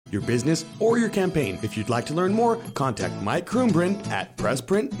your business, or your campaign. If you'd like to learn more, contact Mike Kroonbrand at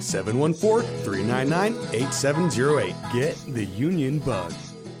Pressprint 714-399-8708. Get the union bug.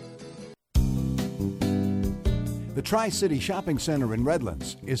 The Tri-City Shopping Center in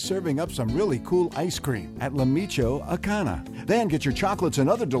Redlands is serving up some really cool ice cream at La Micho Acana. Then get your chocolates and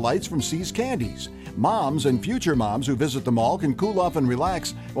other delights from C's Candies. Moms and future moms who visit the mall can cool off and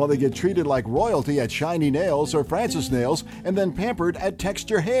relax while they get treated like royalty at Shiny Nails or Francis Nails and then pampered at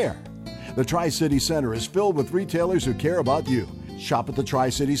Texture Hair. The Tri-City Center is filled with retailers who care about you. Shop at the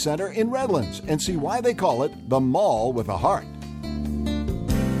Tri-City Center in Redlands and see why they call it the Mall with a Heart.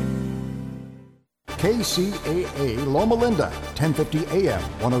 KCAA Loma Linda, 1050 AM,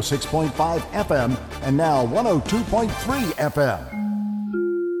 106.5 FM, and now 102.3 FM.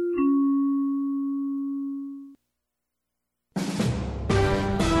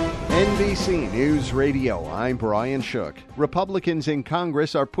 NBC News Radio, I'm Brian Shook. Republicans in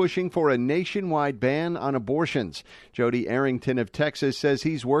Congress are pushing for a nationwide ban on abortions. Jody Arrington of Texas says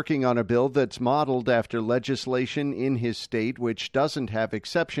he's working on a bill that's modeled after legislation in his state which doesn't have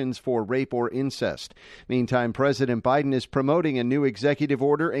exceptions for rape or incest. Meantime, President Biden is promoting a new executive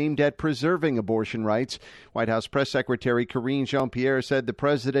order aimed at preserving abortion rights. White House Press Secretary Karine Jean-Pierre said the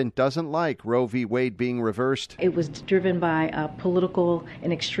president doesn't like Roe v. Wade being reversed. It was driven by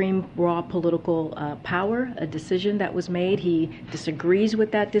an extreme raw political power, a decision that was made. He disagrees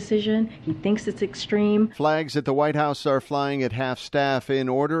with that decision. He thinks it's extreme. Flags at the White House are flying at half-staff in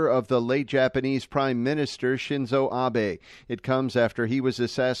order of the late Japanese Prime Minister Shinzo Abe. It comes after he was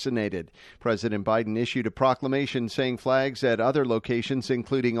assassinated. President Biden issued a proclamation saying flags at other locations,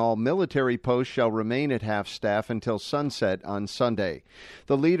 including all military posts, shall remain at half-staff until sunset on Sunday.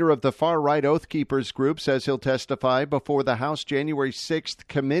 The leader of the far-right Oath Keepers group says he'll testify before the House January 6th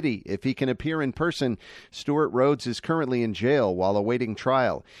committee if he can appear in person. Stuart Rhodes is currently in jail while awaiting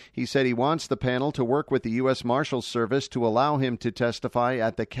trial. He said he wants the panel to work with the U.S. Marshals Service to allow him to testify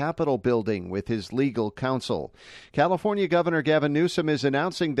at the Capitol building with his legal counsel. California Governor Gavin Newsom is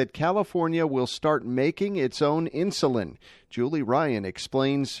announcing that California will start making its own insulin. Julie Ryan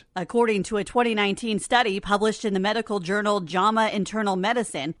explains. According to a 2019 study published in the medical journal JAMA Internal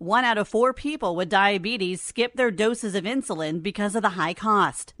Medicine, 1 out of 4 people with diabetes skip their doses of insulin because of the high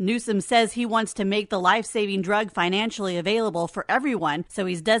cost. Newsom says he wants to make the life-saving drug financially available for everyone, so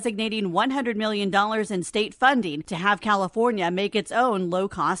he's designating $100 million in state funding to have California make its own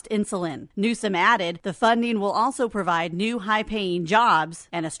low-cost insulin. Newsom added the funding will also provide new high-paying jobs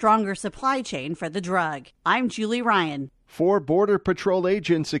and a stronger supply chain for the drug. I'm Julie Ryan. 4 Border Patrol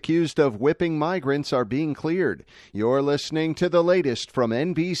agents accused of whipping migrants are being cleared. You're listening to the latest from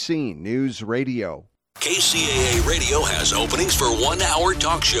NBC News Radio. KCAA Radio has openings for 1-hour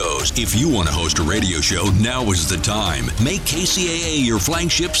talk shows. If you want to host a radio show, now is the time. Make KCAA your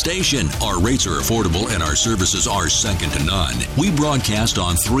flagship station. Our rates are affordable and our services are second to none. We broadcast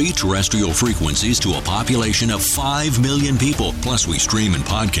on 3 terrestrial frequencies to a population of 5 million people. Plus, we stream and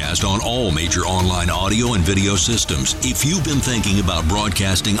podcast on all major online audio and video systems. If you've been thinking about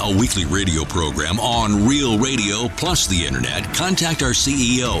broadcasting a weekly radio program on Real Radio plus the Internet, contact our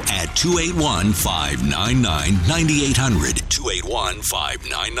CEO at 281-599-9800.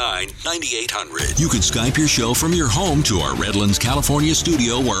 281-599-9800. You can Skype your show from your home to our Redlands, California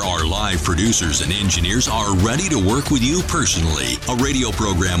studio where our live producers and engineers are ready to work with you personally. A radio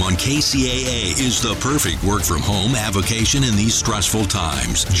program on KCAA is the perfect work from home avocation in these stressful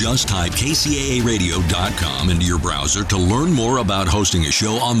times. Just type KCAAradio.com into your browser to learn more about hosting a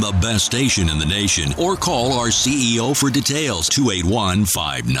show on the best station in the nation or call our CEO for details.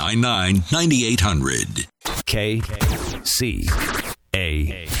 281-599-9800. KCAA.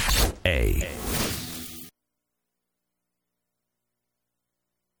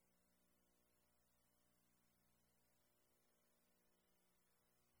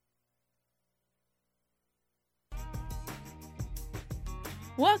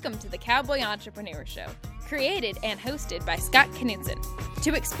 Welcome to the Cowboy Entrepreneur Show, created and hosted by Scott Knudsen,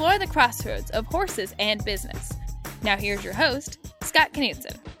 to explore the crossroads of horses and business. Now here's your host, Scott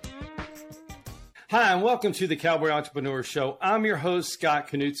Knudsen. Hi, and welcome to the Cowboy Entrepreneur Show. I'm your host,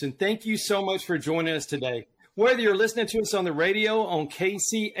 Scott Knudsen. Thank you so much for joining us today. Whether you're listening to us on the radio on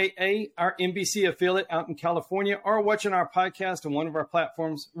KCAA, our NBC affiliate out in California, or watching our podcast on one of our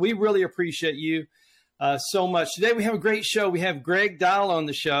platforms, we really appreciate you so much. Today we have a great show. We have Greg Dial on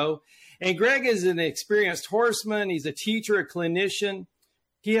the show. And Greg is an experienced horseman. He's a teacher, a clinician.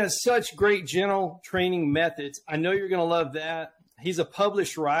 He has such great gentle training methods. I know you're going to love that. He's a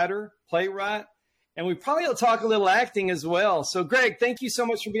published writer, playwright. And we probably will talk a little acting as well. So, Greg, thank you so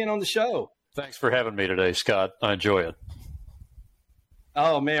much for being on the show. Thanks for having me today, Scott. I enjoy it.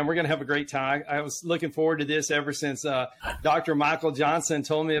 Oh man, we're going to have a great time. I was looking forward to this ever since Dr. Michael Johnson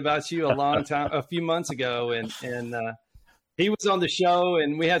told me about you a few months ago. And he was on the show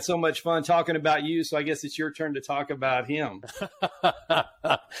and we had so much fun talking about you. So I guess it's your turn to talk about him. Well,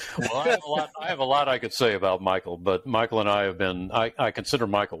 I have a lot I could say about Michael, but Michael and I have been, I consider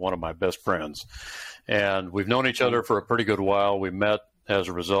Michael one of my best friends, and we've known each other for a pretty good while. We met as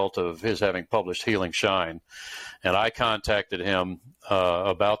a result of his having published Healing Shine, and I contacted him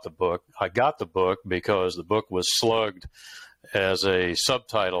about the book. I got the book because the book was slugged as a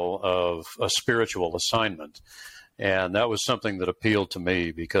subtitle of a spiritual assignment. And that was something that appealed to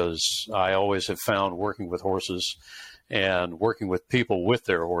me because I always have found working with horses and working with people with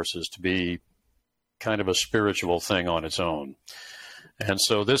their horses to be kind of a spiritual thing on its own. And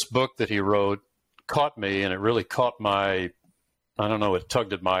so this book that he wrote caught me, and it really caught it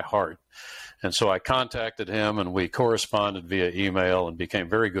tugged at my heart. And so I contacted him, and we corresponded via email and became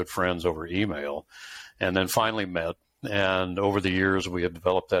very good friends over email, and then finally met. And over the years, we have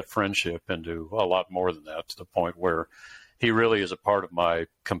developed that friendship into a lot more than that, to the point where he really is a part of my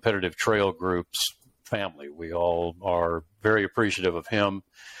competitive trail group's family. We all are very appreciative of him.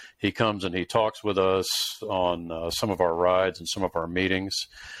 He comes and he talks with us on some of our rides and some of our meetings.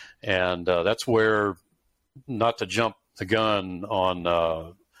 And that's where, not to jump the gun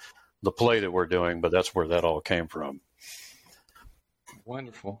on the play that we're doing, but that's where that all came from.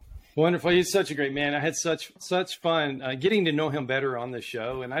 Wonderful. Wonderful. He's such a great man. I had such fun getting to know him better on the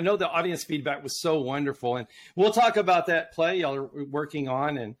show. And I know the audience feedback was so wonderful. And we'll talk about that play y'all are working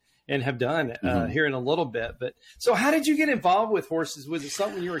on and have done here in a little bit. But so how did you get involved with horses? Was it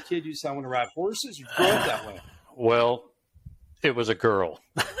something when you were a kid you said, I want to ride horses? You grew up that way? Well, it was a girl.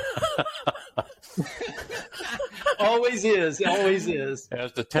 Always is.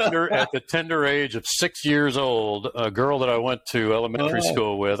 At the tender age of 6 years old, a girl that I went to elementary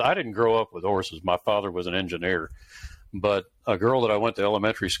school with, I didn't grow up with horses. My father was an engineer, but a girl that I went to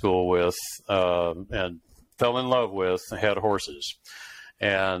elementary school with and fell in love with had horses.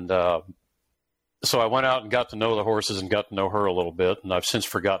 And so I went out and got to know the horses and got to know her a little bit. And I've since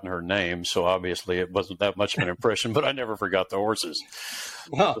forgotten her name, so obviously it wasn't that much of an impression. But I never forgot the horses.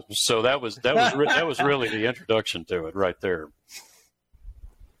 Wow. So that was really the introduction to it right there.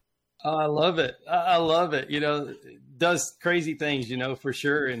 I love it. I love it. Does crazy things, for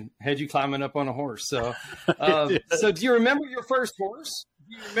sure, and had you climbing up on a horse. So, so do you remember your first horse?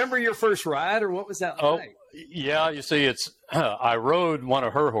 Do you remember your first ride, or what was that like? Yeah, you see, I rode one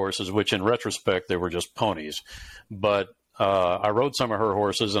of her horses, which in retrospect, they were just ponies. But I rode some of her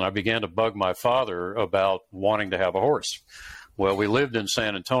horses, and I began to bug my father about wanting to have a horse. Well, we lived in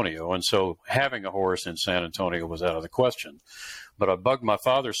San Antonio, and so having a horse in San Antonio was out of the question. But I bugged my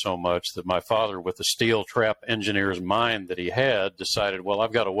father so much that my father, with the steel trap engineer's mind that he had, decided, well,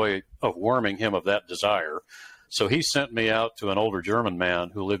 I've got a way of worming him of that desire. So he sent me out to an older German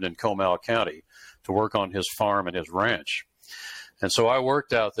man who lived in Comal County to work on his farm and his ranch. And so I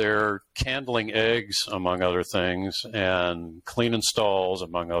worked out there candling eggs, among other things, and cleaning stalls,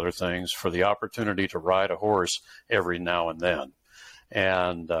 among other things, for the opportunity to ride a horse every now and then.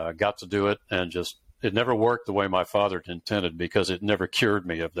 And got to do it, and it never worked the way my father intended, because it never cured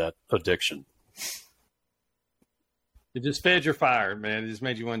me of that addiction. It just fed your fire, man. It just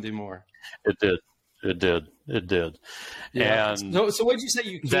made you want to do more. It did. Yeah. And so what did you say?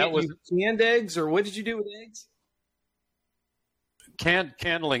 You canned eggs, or what did you do with eggs?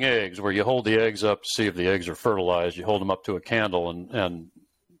 Candling eggs, where you hold the eggs up to see if the eggs are fertilized. You hold them up to a candle and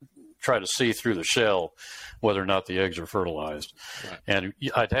try to see through the shell whether or not the eggs are fertilized. Right. And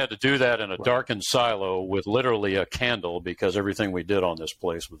I'd had to do that in a darkened silo with literally a candle, because everything we did on this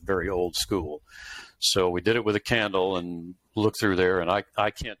place was very old school. So we did it with a candle and looked through there, and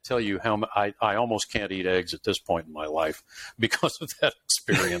I can't tell you how I almost can't eat eggs at this point in my life because of that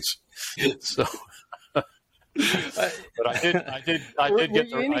experience. So, but I did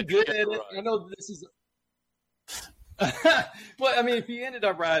get the. Any good at it? I know this is. Well, I mean, if you ended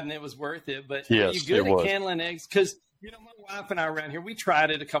up riding, it was worth it. But yes, you good at candling eggs? Because my wife and I around here, we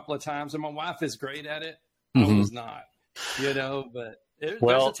tried it a couple of times, and my wife is great at it. I was not, but. There's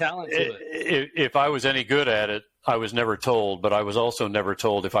a talent to it. If I was any good at it, I was never told, but I was also never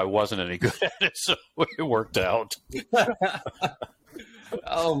told if I wasn't any good at it, so it worked out.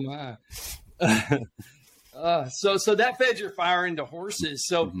 Oh, my. So that fed your fire into horses.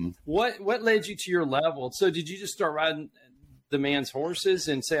 So what led you to your level? So did you just start riding the man's horses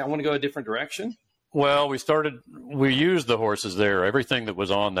and say, I want to go a different direction? Well, we used the horses there. Everything that was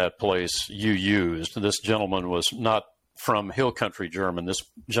on that place, you used. This gentleman was not from Hill Country German. This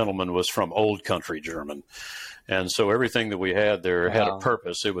gentleman was from Old Country German. And so everything that we had there had a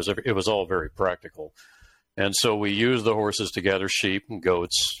purpose. It was all very practical. And so we used the horses to gather sheep and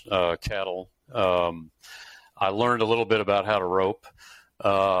goats, cattle. I learned a little bit about how to rope.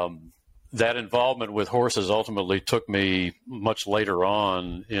 That involvement with horses ultimately took me much later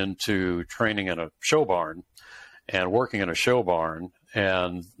on into training in a show barn and working in a show barn.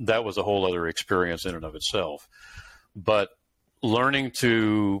 And that was a whole other experience in and of itself. But learning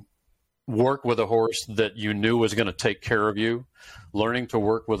to work with a horse that you knew was going to take care of you, learning to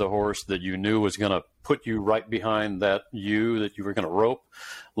work with a horse that you knew was going to put you right behind that you were going to rope,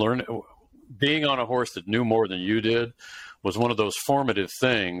 being on a horse that knew more than you did was one of those formative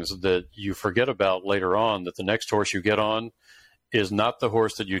things that you forget about later on, that the next horse you get on is not the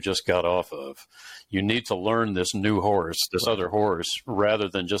horse that you just got off of. You need to learn this new horse, this other horse, rather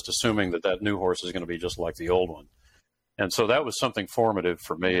than just assuming that that new horse is going to be just like the old one. And so that was something formative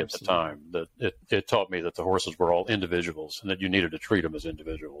for me at the time, that it taught me that the horses were all individuals and that you needed to treat them as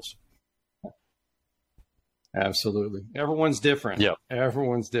individuals. Absolutely. Everyone's different. Yeah.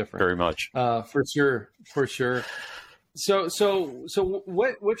 Everyone's different. Very much. For sure. For sure. So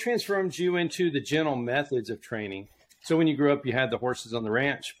what transformed you into the gentle methods of training? So when you grew up, you had the horses on the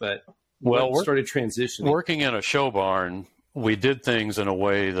ranch, but what started transitioning? Working in a show barn, we did things in a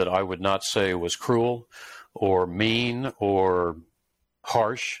way that I would not say was cruel or mean or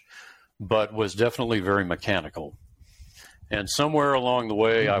harsh, but was definitely very mechanical. And somewhere along the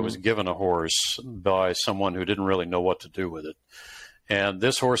way, I was given a horse by someone who didn't really know what to do with it. And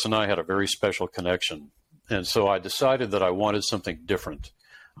this horse and I had a very special connection. And so I decided that I wanted something different.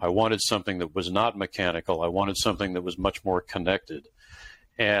 I wanted something that was not mechanical. I wanted something that was much more connected.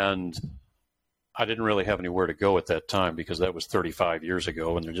 And I didn't really have anywhere to go at that time because that was 35 years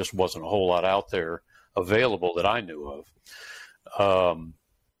ago, and there just wasn't a whole lot out there available that I knew of.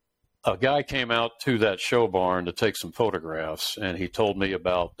 A guy came out to that show barn to take some photographs, and he told me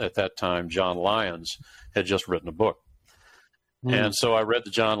about, at that time, John Lyons had just written a book. And so I read the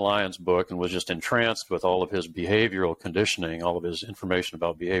John Lyons book and was just entranced with all of his behavioral conditioning, all of his information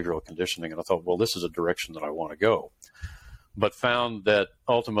about behavioral conditioning. And I thought, well, this is a direction that I want to go. But found that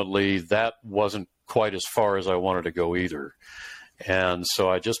ultimately that wasn't quite as far as I wanted to go either. And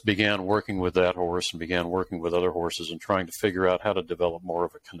so I just began working with that horse and began working with other horses and trying to figure out how to develop more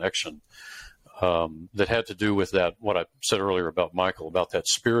of a connection that had to do with that, what I said earlier about Michael, about that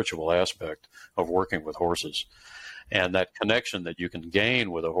spiritual aspect of working with horses. And that connection that you can gain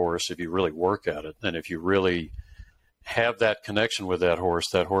with a horse if you really work at it. And if you really have that connection with that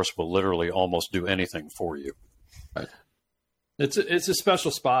horse will literally almost do anything for you. Right. It's a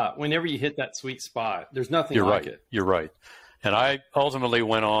special spot. Whenever you hit that sweet spot, there's nothing like it. You're right. And I ultimately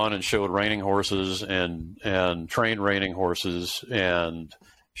went on and showed reining horses and trained reining horses and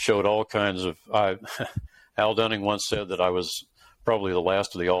showed all kinds of, Al Dunning once said that I was probably the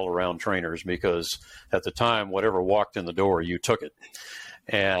last of the all-around trainers, because at the time, whatever walked in the door, you took it.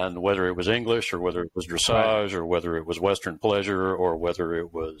 And whether it was English or whether it was dressage or whether it was Western pleasure or whether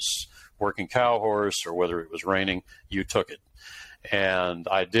it was working cow horse or whether it was reining, you took it. And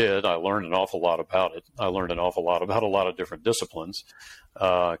I did. I learned an awful lot about it. I learned an awful lot about a lot of different disciplines,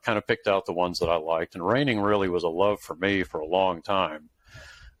 kind of picked out the ones that I liked. And reining really was a love for me for a long time.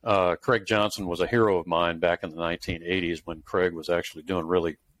 Craig Johnson was a hero of mine back in the 1980s when Craig was actually doing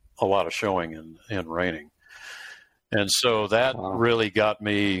really a lot of showing in reining. And so that really got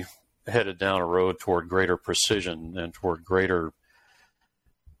me headed down a road toward greater precision and toward greater,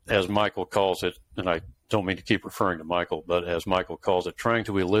 as Michael calls it, and I don't mean to keep referring to Michael, but as Michael calls it, trying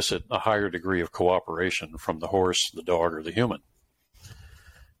to elicit a higher degree of cooperation from the horse, the dog, or the human.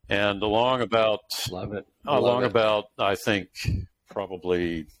 And along about, I think,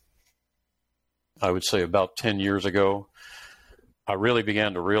 probably, I would say about 10 years ago, I really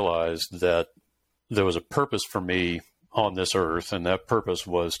began to realize that there was a purpose for me on this earth, and that purpose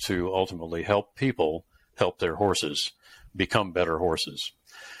was to ultimately help people help their horses become better horses.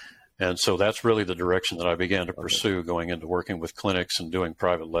 And so that's really the direction that I began to pursue, going into working with clinics and doing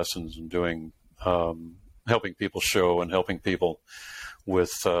private lessons and doing helping people show and helping people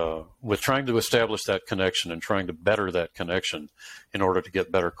with trying to establish that connection and trying to better that connection in order to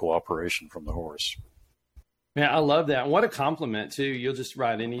get better cooperation from the horse. Yeah, I love that. What a compliment too. You'll just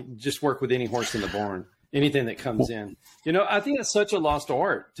just work with any horse in the barn, anything that comes in. You know, I think it's such a lost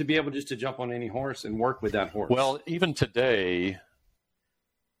art to be able just to jump on any horse and work with that horse. Well, even today,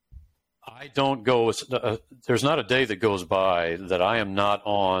 I don't go, there's not a day that goes by that I am not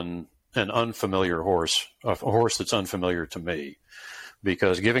on an unfamiliar horse, a horse that's unfamiliar to me.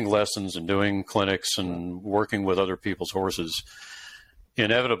 because giving lessons and doing clinics and working with other people's horses,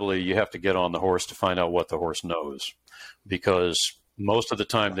 inevitably you have to get on the horse to find out what the horse knows, because most of the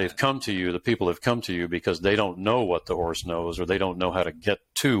time they've come to you, the people have come to you because they don't know what the horse knows, or they don't know how to get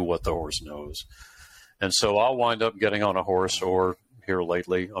to what the horse knows. And so I'll wind up getting on a horse, or here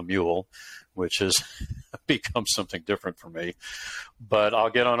lately, a mule, which has become something different for me. But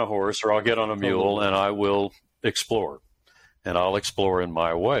I'll get on a horse or I'll get on a mule and I will explore. And I'll explore in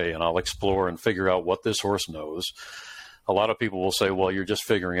my way, and I'll explore and figure out what this horse knows. A lot of people will say, well, you're just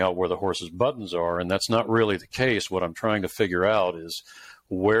figuring out where the horse's buttons are, and that's not really the case. What I'm trying to figure out is,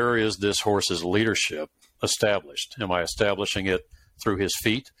 where is this horse's leadership established? Am I establishing it through his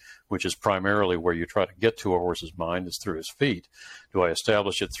feet, which is primarily where you try to get to a horse's mind, is through his feet? Do I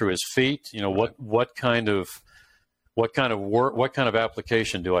establish it through his feet? You know, what kind of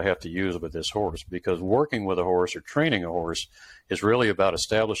application do I have to use with this horse? Because working with a horse or training a horse is really about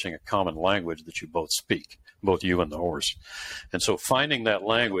establishing a common language that you both speak, both you and the horse. And so finding that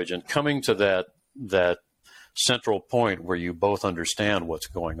language and coming to that central point where you both understand what's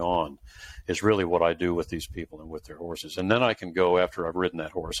going on is really what I do with these people and with their horses. And then I can go, after I've ridden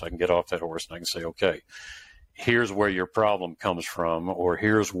that horse, I can get off that horse and I can say, okay, here's where your problem comes from, or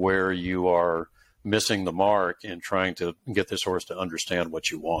here's where you are missing the mark in trying to get this horse to understand what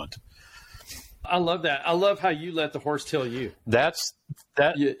you want. I love that. I love how you let the horse tell you. That's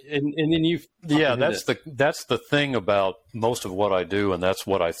the thing about most of what I do, and that's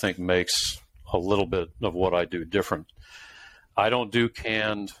what I think makes a little bit of what I do different. I don't do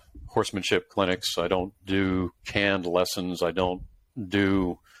canned horsemanship clinics. I don't do canned lessons. I don't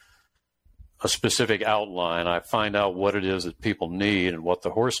do a specific outline. I find out what it is that people need and what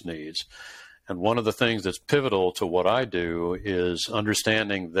the horse needs. And one of the things that's pivotal to what I do is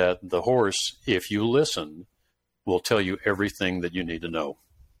understanding that the horse, if you listen, will tell you everything that you need to know.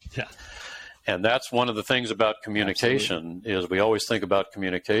 Yeah. And that's one of the things about communication. Absolutely. Is we always think about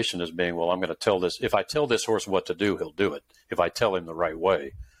communication as being, well, I'm going to tell this. If I tell this horse what to do, he'll do it, if I tell him the right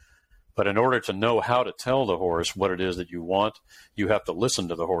way. But in order to know how to tell the horse what it is that you want, you have to listen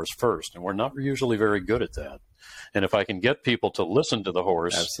to the horse first. And we're not usually very good at that. And if I can get people to listen to the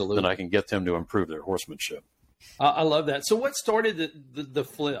horse, Absolutely. Then I can get them to improve their horsemanship. I love that. So what started the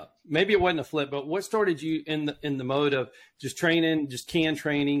flip? Maybe it wasn't a flip, but what started you in the mode of just training, just can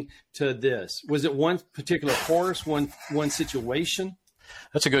training, to this? Was it one particular horse, one situation?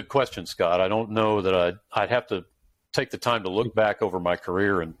 That's a good question, Scott. I don't know that I'd have to take the time to look back over my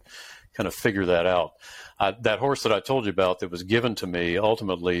career and kind of figure that out. That horse that I told you about that was given to me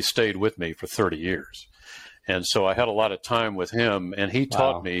ultimately stayed with me for 30 years. And so I had a lot of time with him, and he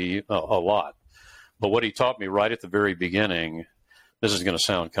taught me a lot. But what he taught me right at the very beginning, this is going to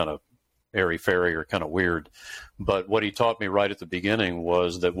sound kind of airy-fairy or kind of weird, but what he taught me right at the beginning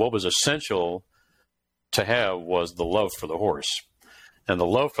was that what was essential to have was the love for the horse. And the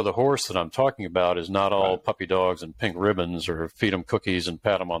love for the horse that I'm talking about is not all puppy dogs and pink ribbons or feed them cookies and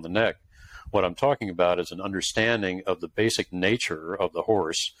pat them on the neck. What I'm talking about is an understanding of the basic nature of the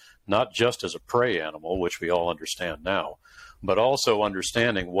horse, not just as a prey animal, which we all understand now, but also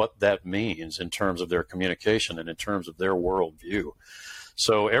understanding what that means in terms of their communication and in terms of their worldview.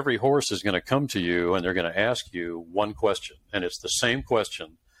 So every horse is going to come to you and they're going to ask you one question, and it's the same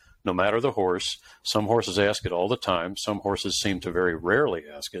question no matter the horse. Some horses ask it all the time. Some horses seem to very rarely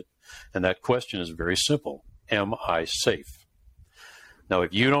ask it. And that question is very simple. Am I safe? Now,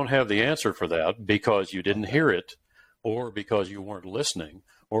 if you don't have the answer for that because you didn't hear it, or because you weren't listening,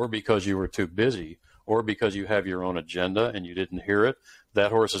 or because you were too busy, or because you have your own agenda and you didn't hear it,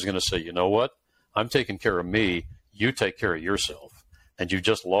 that horse is going to say, you know what? I'm taking care of me. You take care of yourself. And you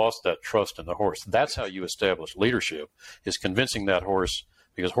just lost that trust in the horse. That's how you establish leadership, is convincing that horse,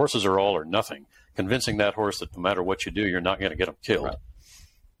 because horses are all or nothing, convincing that horse that no matter what you do, you're not going to get them killed. Right.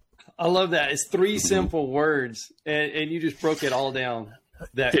 I love that. It's three simple words, and you just broke it all down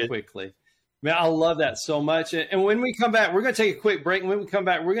that quickly. Man, I love that so much. And when we come back, we're going to take a quick break. And when we come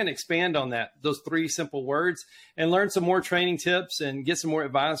back, we're going to expand on that, those three simple words, and learn some more training tips and get some more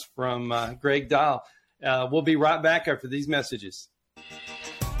advice from Greg Dial. We'll be right back after these messages.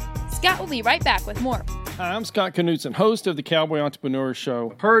 Scott will be right back with more. Hi, I'm Scott Knudsen, host of the Cowboy Entrepreneur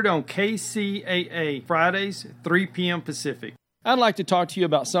Show, heard on KCAA Fridays, 3 p.m. Pacific. I'd like to talk to you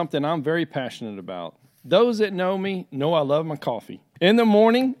about something I'm very passionate about. Those that know me know I love my coffee. In the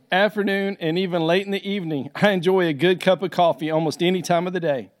morning, afternoon, and even late in the evening, I enjoy a good cup of coffee almost any time of the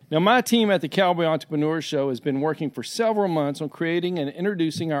day. Now, my team at the Cowboy Entrepreneur Show has been working for several months on creating and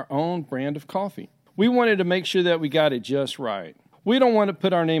introducing our own brand of coffee. We wanted to make sure that we got it just right. We don't want to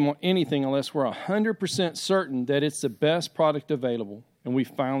put our name on anything unless we're 100% certain that it's the best product available, and we've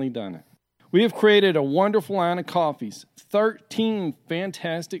finally done it. We have created a wonderful line of coffees, 13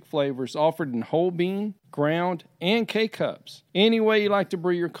 fantastic flavors offered in whole bean, ground, and K-Cups, any way you like to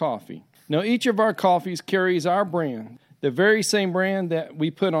brew your coffee. Now, each of our coffees carries our brand, the very same brand that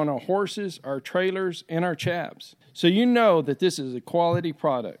we put on our horses, our trailers, and our chaps. So you know that this is a quality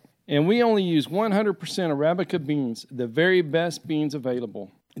product. And we only use 100% Arabica beans, the very best beans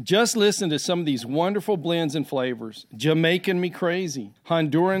available. Just listen to some of these wonderful blends and flavors. Jamaican Me Crazy,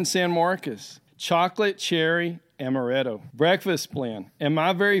 Honduran San Marcos, Chocolate Cherry Amaretto, Breakfast Blend, and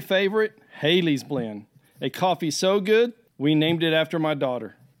my very favorite, Haley's Blend. A coffee so good, we named it after my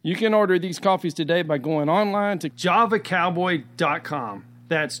daughter. You can order these coffees today by going online to javacowboy.com.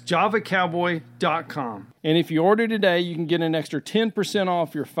 That's javacowboy.com. And if you order today, you can get an extra 10%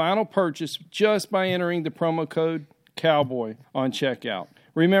 off your final purchase just by entering the promo code COWBOY on checkout.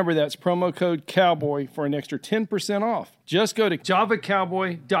 Remember, that's promo code COWBOY for an extra 10% off. Just go to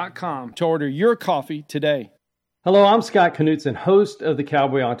javacowboy.com to order your coffee today. Hello, I'm Scott Knudsen, host of the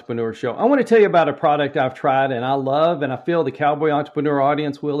Cowboy Entrepreneur Show. I want to tell you about a product I've tried and I love, and I feel the Cowboy Entrepreneur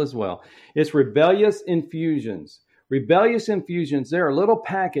audience will as well. It's Rebellious Infusions. Rebellious Infusions, they're little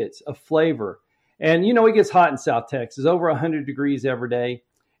packets of flavor. And you know, it gets hot in South Texas, over 100 degrees every day.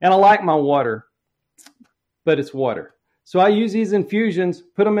 And I like my water, but it's water. So I use these infusions,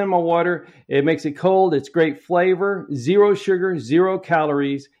 put them in my water. It makes it cold. It's great flavor, 0 sugar, 0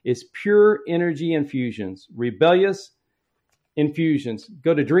 calories. It's pure energy infusions. Rebellious Infusions.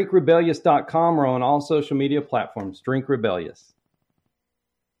 Go to drinkrebellious.com or on all social media platforms. Drink Rebellious.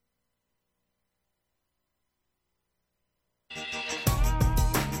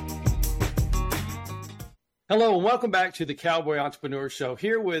 Hello, and welcome back to the Cowboy Entrepreneur Show.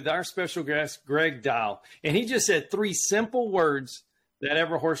 Here with our special guest, Greg Dial. And he just said 3 simple words that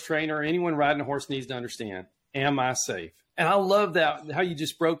every horse trainer or anyone riding a horse needs to understand. Am I safe? And I love that, how you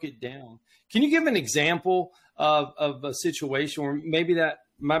just broke it down. Can you give an example of a situation where maybe that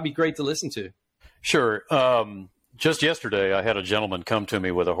might be great to listen to? Sure. Just yesterday, I had a gentleman come to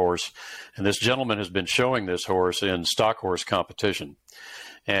me with a horse, and this gentleman has been showing this horse in stock horse competition.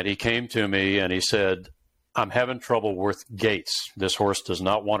 And he came to me and he said, I'm having trouble with gaits. This horse does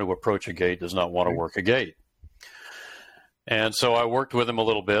not want to approach a gate, does not want to work a gate. And so I worked with him a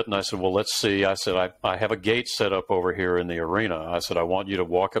little bit, and I said, well, let's see. I said, I have a gate set up over here in the arena. I said, I want you to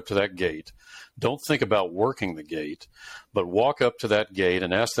walk up to that gate. Don't think about working the gate, but walk up to that gate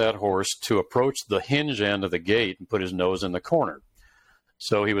and ask that horse to approach the hinge end of the gate and put his nose in the corner.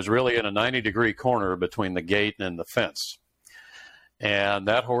 So he was really in a 90-degree corner between the gate and the fence. And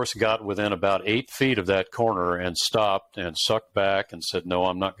that horse got within about 8 feet of that corner and stopped and sucked back and said, no,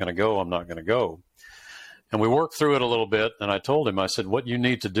 I'm not going to go. I'm not going to go. And we worked through it a little bit. And I told him, I said, what you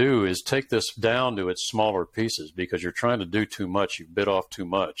need to do is take this down to its smaller pieces because you're trying to do too much. You've bit off too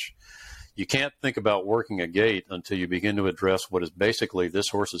much. You can't think about working a gait until you begin to address what is basically this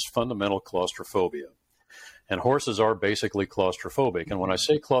horse's fundamental claustrophobia. And horses are basically claustrophobic. And when I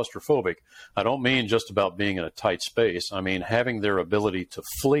say claustrophobic, I don't mean just about being in a tight space. I mean having their ability to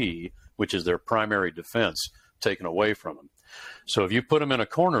flee, which is their primary defense, taken away from them. So if you put them in a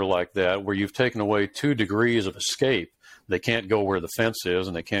corner like that, where you've taken away 2 degrees of escape, they can't go where the fence is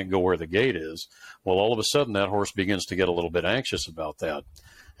and they can't go where the gate is. Well, all of a sudden that horse begins to get a little bit anxious about that.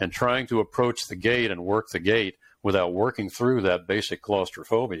 And trying to approach the gate and work the gate without working through that basic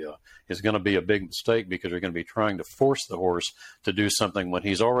claustrophobia is going to be a big mistake because you're going to be trying to force the horse to do something when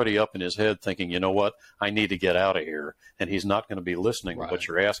he's already up in his head thinking, you know what, I need to get out of here. And he's not going to be listening to what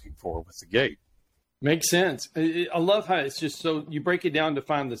you're asking for with the gate. Makes sense. I love how it's just so you break it down to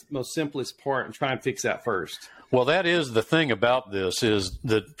find the most simplest part and try and fix that first. Well, that is the thing about this is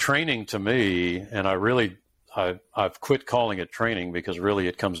the training to me, and I've quit calling it training because really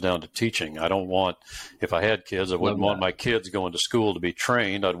it comes down to teaching. I don't want, if I had kids, I wouldn't want my kids going to school to be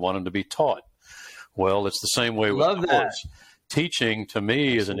trained. I'd want them to be taught. Well, it's the same way with the horse. Teaching to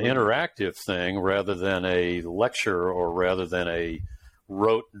me is an interactive thing rather than a lecture or rather than a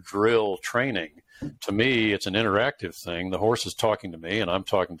rote drill training. To me, it's an interactive thing. The horse is talking to me and I'm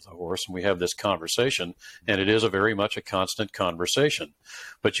talking to the horse and we have this conversation, and it is a very much a constant conversation.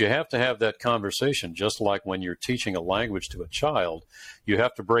 But you have to have that conversation just like when you're teaching a language to a child. You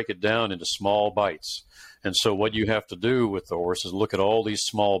have to break it down into small bites. And so what you have to do with the horse is look at all these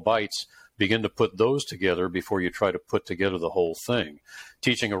small bites, begin to put those together before you try to put together the whole thing.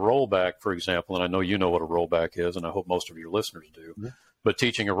 Teaching a rollback, for example, and I know you know what a rollback is, and I hope most of your listeners do. Mm-hmm. But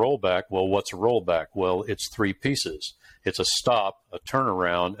teaching a rollback, well, what's a rollback? Well, it's 3 pieces. It's a stop, a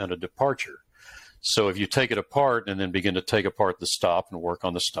turnaround, and a departure. So if you take it apart and then begin to take apart the stop and work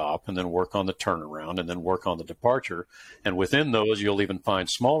on the stop and then work on the turnaround and then work on the departure, and within those, you'll even find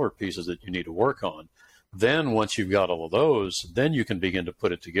smaller pieces that you need to work on. Then once you've got all of those, then you can begin to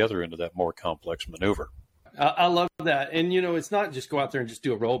put it together into that more complex maneuver. I love that. And, it's not just go out there and just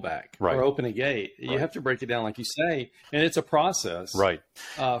do a rollback or open a gate. You have to break it down, like you say, and it's a process. Right.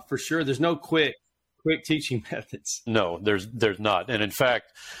 For sure. There's no quick teaching methods. No, there's not. And in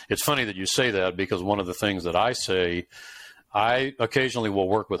fact, it's funny that you say that, because one of the things that I say, I occasionally will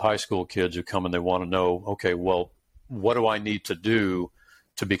work with high school kids who come and they want to know, okay, well, what do I need to do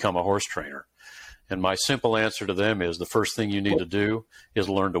to become a horse trainer? And my simple answer to them is the first thing you need to do is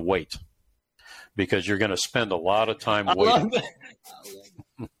learn to wait, because you're going to spend a lot of time waiting.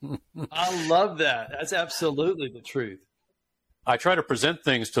 I love that. That's absolutely the truth. I try to present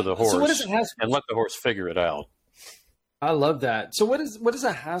things to the horse and let the horse figure it out. I love that. So what is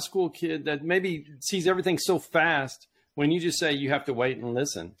a high school kid that maybe sees everything so fast when you just say you have to wait and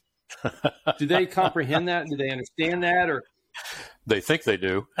listen? Do they comprehend that? Do they understand that? Or they think they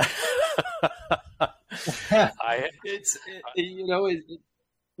do.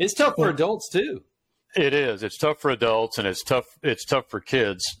 It's tough for adults too. It is. It's tough for adults, and it's tough for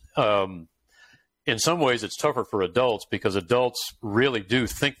kids. In some ways, it's tougher for adults because adults really do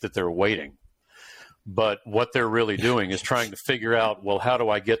think that they're waiting. But what they're really doing is trying to figure out, well, how do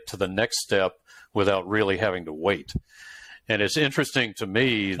I get to the next step without really having to wait? And it's interesting to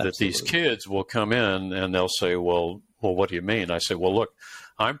me that these kids will come in and they'll say, well, what do you mean? I say, well, look,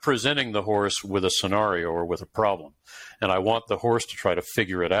 I'm presenting the horse with a scenario or with a problem, and I want the horse to try to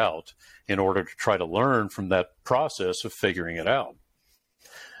figure it out in order to try to learn from that process of figuring it out.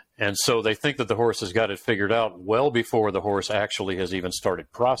 And so they think that the horse has got it figured out well before the horse actually has even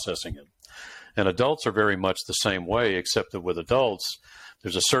started processing it. And adults are very much the same way, except that with adults,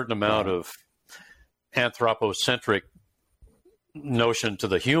 there's a certain amount of anthropocentric notion to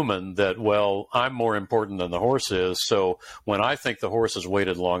the human that, well, I'm more important than the horse is. So when I think the horse has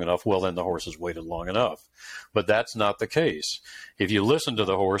waited long enough, well, then the horse has waited long enough. But that's not the case. If you listen to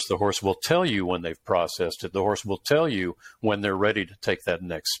the horse will tell you when they've processed it. The horse will tell you when they're ready to take that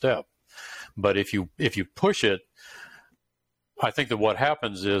next step. But if you push it, I think that what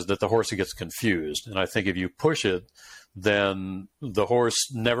happens is that the horse gets confused. And I think if you push it, then the horse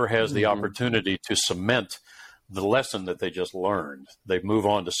never has the opportunity to cement the lesson that they just learned. They move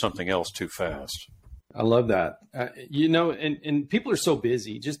on to something else too fast. I love that. And people are so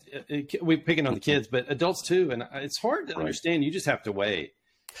busy. Just we're picking on the kids, but adults too. And it's hard to understand. You just have to wait,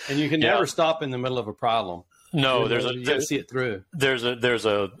 and you can never stop in the middle of a problem. No, you got to see it through. There's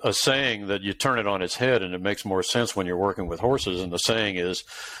a saying that you turn it on its head, and it makes more sense when you're working with horses. And the saying is,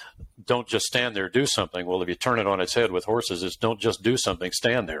 don't just stand there, do something. Well, if you turn it on its head with horses, it's don't just do something,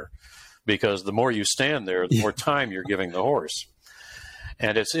 stand there. Because the more you stand there, the more time you're giving the horse.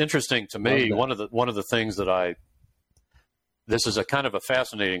 And it's interesting to me, one of the things that this is a kind of a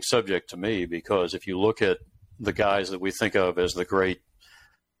fascinating subject to me, because if you look at the guys that we think of as the great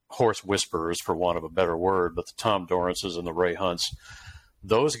horse whisperers, for want of a better word, but the Tom Dorrances and the Ray Hunts,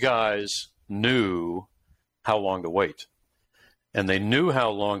 those guys knew how long to wait. And they knew how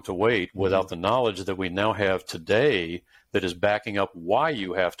long to wait without the knowledge that we now have today that is backing up why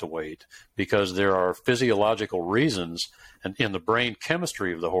you have to wait, because there are physiological reasons and in the brain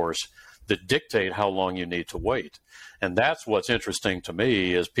chemistry of the horse that dictate how long you need to wait. And that's what's interesting to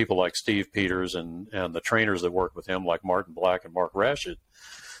me is people like Steve Peters and the trainers that work with him, like Martin Black and Mark Rashid,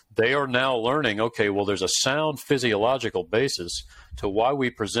 they are now learning, okay, well, there's a sound physiological basis to why we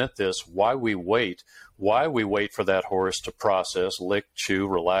present this, why we wait for that horse to process, lick, chew,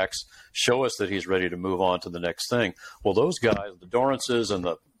 relax, show us that he's ready to move on to the next thing. Well, those guys, the Dorrances and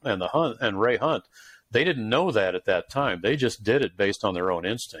the Hunt and Ray Hunt, they didn't know that at that time. They just did it based on their own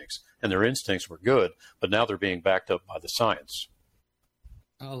instincts, and their instincts were good, but now they're being backed up by the science.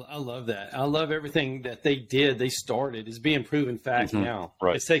 I love that. I love everything that they did. They started is being proven fact now.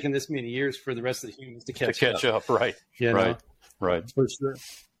 Right. It's taken this many years for the rest of the humans to catch up. Right. You know? Right. For sure.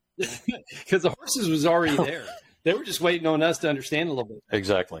 Because the horses was already there. They were just waiting on us to understand a little bit.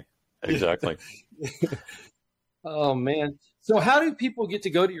 Exactly. Oh man. So how do people get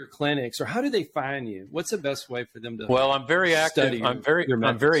to go to your clinics, or how do they find you? What's the best way for them to? Well, I'm very active. I'm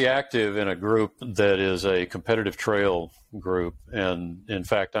very active in a group that is a competitive trail group, and in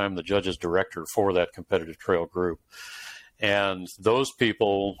fact, I'm the judge's director for that competitive trail group. And those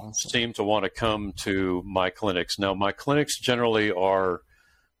people seem to want to come to my clinics. Now, my clinics generally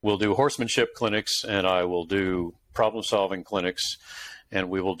we'll do horsemanship clinics, and I will do problem-solving clinics, and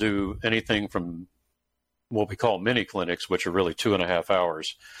we will do anything from what we call mini clinics, which are really 2.5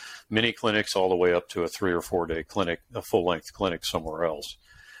 hours. mini clinics all the way up to a 3 or 4 day clinic, a full-length clinic somewhere else.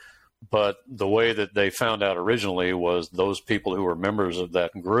 But the way that they found out originally was those people who were members of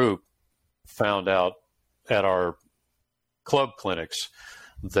that group found out at our club clinics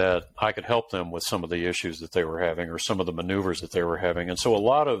that I could help them with some of the issues that they were having or some of the maneuvers that they were having. And so a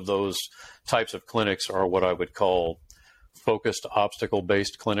lot of those types of clinics are what I would call focused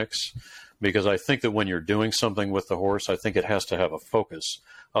obstacle-based clinics, because I think that when you're doing something with the horse, I think it has to have a focus.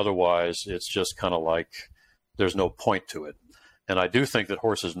 Otherwise, it's just kind of like there's no point to it. And I do think that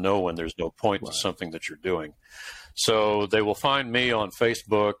horses know when there's no point to something that you're doing. So they will find me on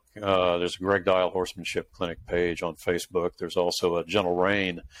Facebook. There's a Greg Dial Horsemanship Clinic page on Facebook. There's also a Gentle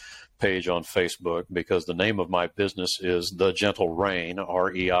Rein page on Facebook, because the name of my business is The Gentle Rein,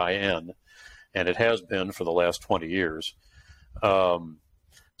 REIN, and it has been for the last 20 years.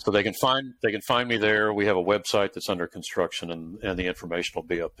 So they can find me there. We have a website that's under construction, and the information will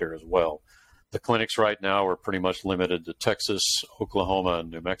be up there as well. The clinics right now are pretty much limited to Texas, Oklahoma,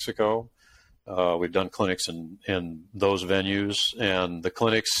 and New Mexico. We've done clinics in those venues, and the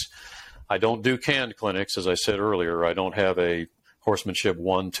clinics, I don't do canned clinics. As I said earlier, I don't have a horsemanship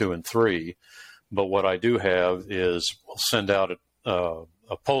 1, 2, and 3, but what I do have is we'll send out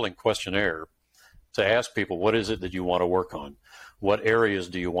a polling questionnaire to ask people, what is it that you want to work on? What areas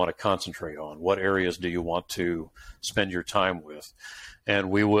do you want to concentrate on? What areas do you want to spend your time with? And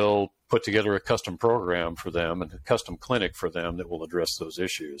we will put together a custom program for them and a custom clinic for them that will address those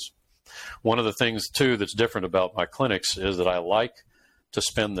issues. One of the things, too, that's different about my clinics is that I like to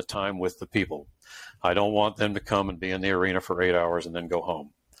spend the time with the people. I don't want them to come and be in the arena for 8 hours and then go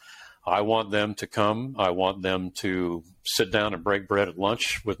home. I want them to come. I want them to sit down and break bread at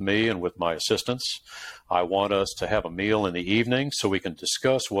lunch with me and with my assistants. I want us to have a meal in the evening so we can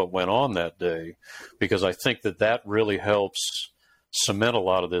discuss what went on that day, because I think that that really helps cement a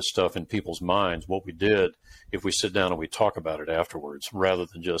lot of this stuff in people's minds, what we did, if we sit down and we talk about it afterwards, rather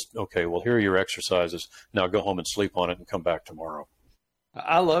than just, okay, well, here are your exercises. Now go home and sleep on it and come back tomorrow.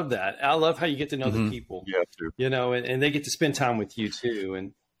 I love that. I love how you get to know the people, and they get to spend time with you too.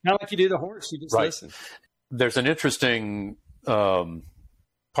 And not like you do the horse, you just listen. There's an interesting part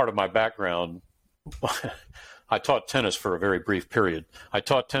of my background. I taught tennis for a very brief period. I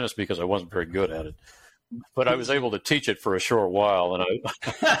taught tennis because I wasn't very good at it, but I was able to teach it for a short while. And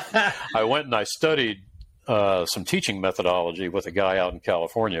I went and I studied some teaching methodology with a guy out in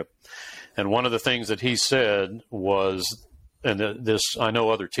California. And one of the things that he said was, and this, I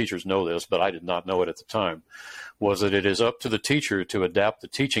know other teachers know this, but I did not know it at the time, was that it is up to the teacher to adapt the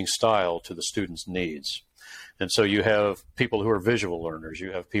teaching style to the student's needs. And so you have people who are visual learners,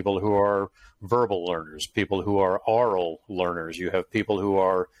 you have people who are verbal learners, people who are oral learners, you have people who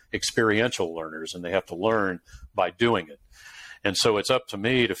are experiential learners, and they have to learn by doing it. And so it's up to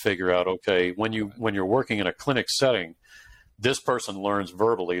me to figure out, okay, when you're working in a clinic setting, this person learns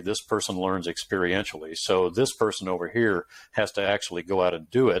verbally, this person learns experientially. So this person over here has to actually go out and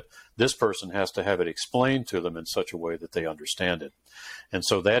do it. This person has to have it explained to them in such a way that they understand it. And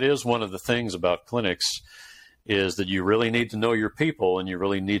so that is one of the things about clinics, is that you really need to know your people, and you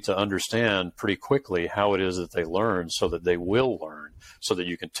really need to understand pretty quickly how it is that they learn, so that they will learn, so that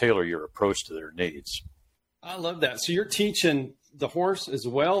you can tailor your approach to their needs. I love that. So you're teaching the horse as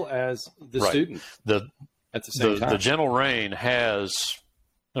well as the student. At the same time. The Gentle Rein has,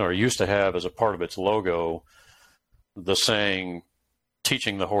 or used to have as a part of its logo, the saying,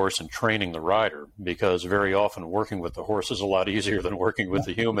 teaching the horse and training the rider, because very often working with the horse is a lot easier than working with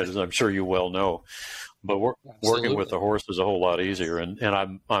the human, as I'm sure you well know. But working with the horse is a whole lot easier. And I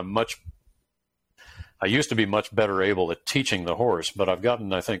used to be much better able at teaching the horse, but I've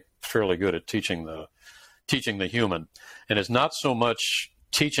gotten, I think, fairly good at teaching the human. And it's not so much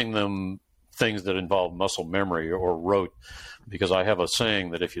teaching them things that involve muscle memory or rote, because I have a saying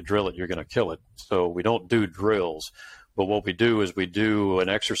that if you drill it, you're going to kill it. So we don't do drills, but what we do is we do an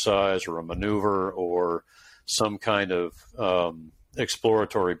exercise or a maneuver or some kind of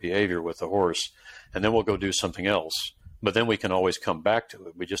exploratory behavior with the horse, and then we'll go do something else. But then we can always come back to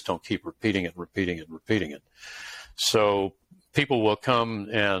it. We just don't keep repeating it. So people will come,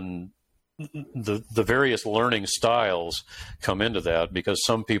 and the various learning styles come into that, because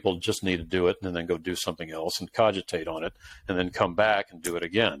some people just need to do it and then go do something else and cogitate on it and then come back and do it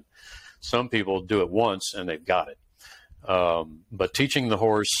again. Some people do it once and they've got it. But teaching the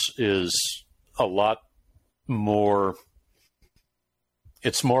horse is a lot more,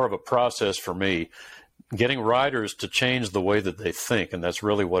 it's more of a process for me. Getting riders to change the way that they think, and that's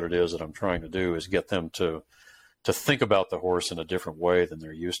really what it is that I'm trying to do, is get them to think about the horse in a different way than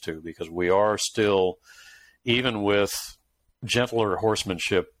they're used to, because we are still, even with gentler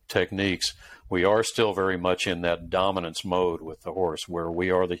horsemanship techniques, we are still very much in that dominance mode with the horse, where we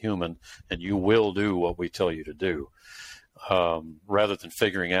are the human and you will do what we tell you to do, rather than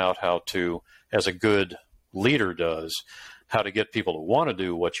figuring out how to, as a good leader does, how to get people to want to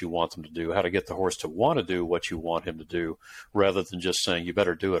do what you want them to do, how to get the horse to want to do what you want him to do, rather than just saying, you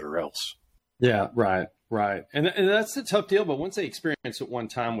better do it or else. Yeah, right. And that's a tough deal. But once they experience it one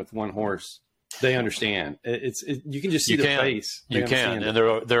time with one horse, they understand. You can just see the face. You can. And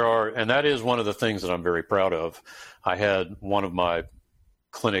there are, and that is one of the things that I'm very proud of. I had one of my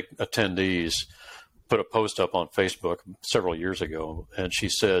clinic attendees put a post up on Facebook several years ago, and she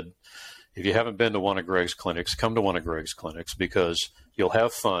said, if you haven't been to one of Greg's clinics, come to one of Greg's clinics, because you'll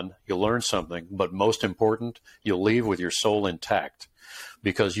have fun, you'll learn something, but most important, you'll leave with your soul intact,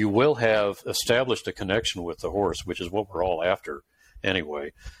 because you will have established a connection with the horse, which is what we're all after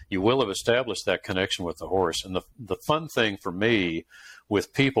anyway. You will have established that connection with the horse. And the fun thing for me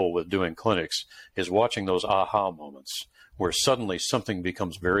with people with doing clinics is watching those aha moments where suddenly something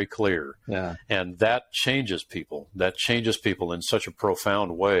becomes very clear. Yeah. And that changes people. That changes people in such a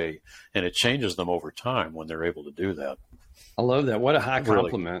profound way. And it changes them over time when they're able to do that. I love that. What a high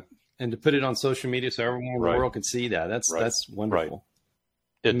compliment. Really. And to put it on social media so everyone in the world can see that. That's wonderful.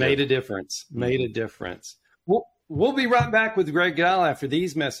 It made a difference. Made a difference. We'll be right back with Greg Dial after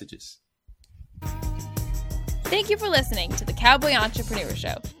these messages. Thank you for listening to the Cowboy Entrepreneur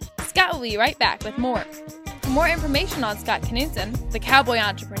Show. Scott will be right back with more. For more information on Scott Knudsen, the Cowboy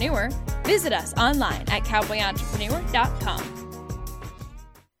Entrepreneur, visit us online at cowboyentrepreneur.com.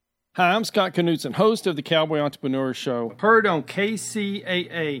 Hi, I'm Scott Knudsen, host of the Cowboy Entrepreneur Show, heard on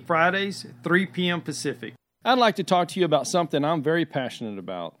KCAA Fridays, 3 p.m. Pacific. I'd like to talk to you about something I'm very passionate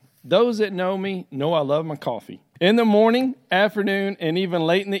about. Those that know me know I love my coffee. In the morning, afternoon, and even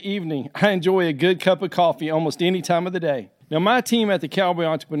late in the evening, I enjoy a good cup of coffee almost any time of the day. Now, my team at the Cowboy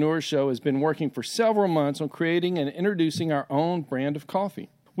Entrepreneur Show has been working for several months on creating and introducing our own brand of coffee.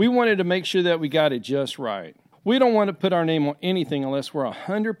 We wanted to make sure that we got it just right. We don't want to put our name on anything unless we're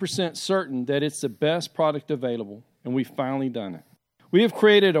 100% certain that it's the best product available, and we've finally done it. We have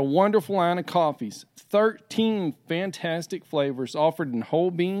created a wonderful line of coffees, 13 fantastic flavors offered in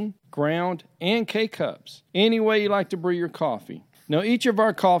whole bean, ground, and K-Cups. Any way you like to brew your coffee. Now, each of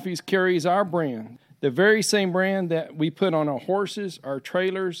our coffees carries our brand, the very same brand that we put on our horses, our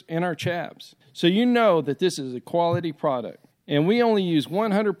trailers, and our chaps. So you know that this is a quality product. And we only use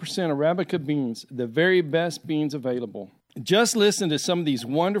 100% Arabica beans, the very best beans available. Just listen to some of these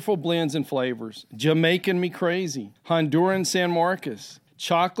wonderful blends and flavors. Jamaican Me Crazy, Honduran San Marcos,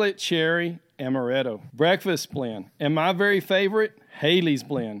 Chocolate Cherry Amaretto, Breakfast Blend, and my very favorite, Haley's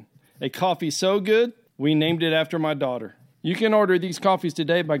Blend. A coffee so good, we named it after my daughter. You can order these coffees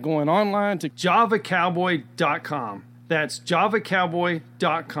today by going online to javacowboy.com. That's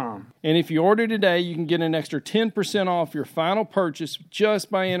javacowboy.com. And if you order today, you can get an extra 10% off your final purchase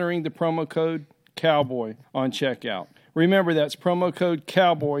just by entering the promo code COWBOY on checkout. Remember, that's promo code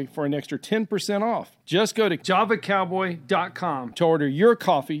COWBOY for an extra 10% off. Just go to javacowboy.com to order your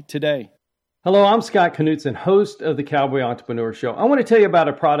coffee today. Hello, I'm Scott Knudsen, host of the Cowboy Entrepreneur Show. I want to tell you about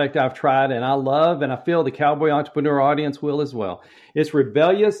a product I've tried and I love, and I feel the Cowboy Entrepreneur audience will as well. It's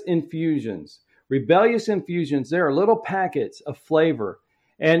Rebellious Infusions. Rebellious Infusions, they're little packets of flavor.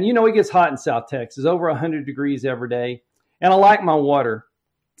 And you know, it gets hot in South Texas, over 100 degrees every day. And I like my water,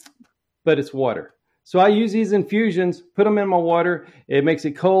 but it's water. So I use these infusions, put them in my water. It makes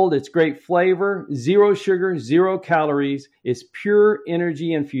it cold. It's great flavor, 0 sugar, 0 calories. It's pure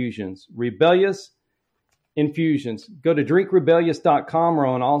energy infusions. Rebellious Infusions. Go to drinkrebellious.com or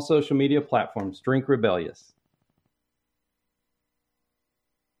on all social media platforms. Drink Rebellious.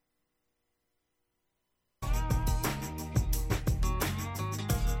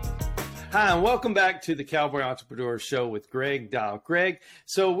 Hi, and welcome back to the Cowboy Entrepreneur Show with Greg Dial. Greg,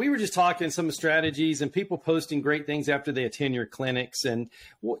 so we were just talking some strategies and people posting great things after they attend your clinics. And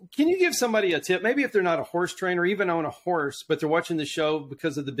can you give somebody a tip, maybe if they're not a horse trainer, even own a horse, but they're watching the show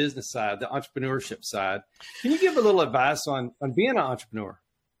because of the business side, the entrepreneurship side. Can you give a little advice on being an entrepreneur?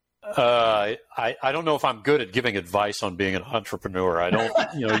 I don't know if I'm good at giving advice on being an entrepreneur. I don't,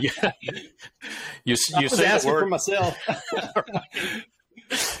 you say the word for myself.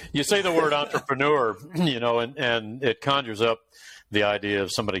 You say the word entrepreneur, and it conjures up the idea of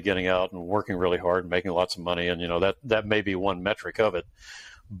somebody getting out and working really hard and making lots of money. And, that may be one metric of it.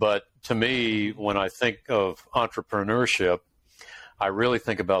 But to me, when I think of entrepreneurship, I really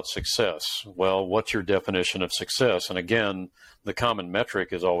think about success. Well, what's your definition of success? And again, the common metric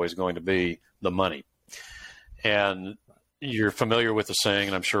is always going to be the money. And you're familiar with the saying,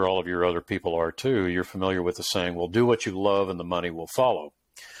 and I'm sure all of your other people are too, you're familiar with the saying, well, do what you love and the money will follow.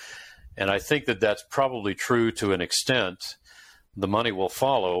 And I think that that's probably true to an extent. The money will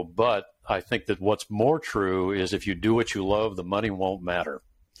follow, but I think that what's more true is if you do what you love, the money won't matter.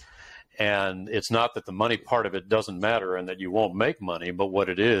 And it's not that the money part of it doesn't matter and that you won't make money, but what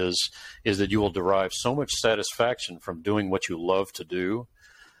it is that you will derive so much satisfaction from doing what you love to do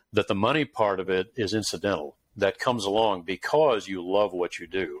that the money part of it is incidental. That comes along because you love what you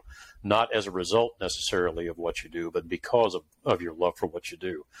do, not as a result necessarily of what you do, but because of your love for what you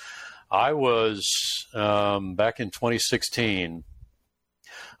do. I was, back in 2016,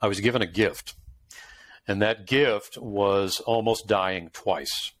 I was given a gift, and that gift was almost dying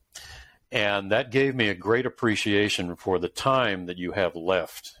twice. And that gave me a great appreciation for the time that you have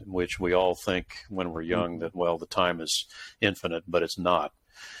left, which we all think when we're young that, well, the time is infinite, but it's not.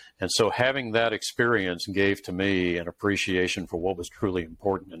 And so having that experience gave to me an appreciation for what was truly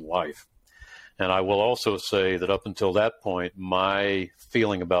important in life. And I will also say that up until that point, my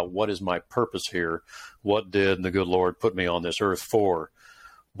feeling about what is my purpose here, what did the good Lord put me on this earth for,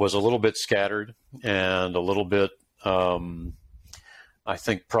 was a little bit scattered and a little bit, I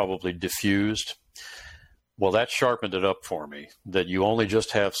think, probably diffused. Well, that sharpened it up for me, that you only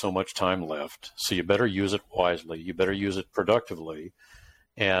just have so much time left. So you better use it wisely. You better use it productively.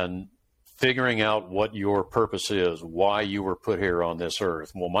 And figuring out what your purpose is, why you were put here on this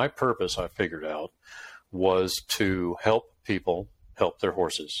earth. Well, my purpose, I figured out, was to help people help their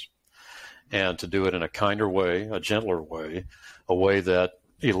horses, and to do it in a kinder way, a gentler way, a way that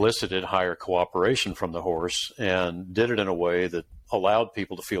elicited higher cooperation from the horse, and did it in a way that allowed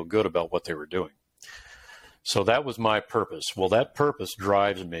people to feel good about what they were doing. So that was my purpose. Well, that purpose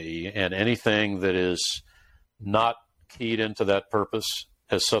drives me, and anything that is not keyed into that purpose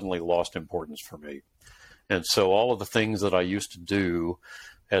has suddenly lost importance for me. And so all of the things that I used to do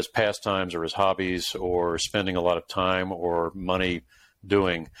as pastimes or as hobbies or spending a lot of time or money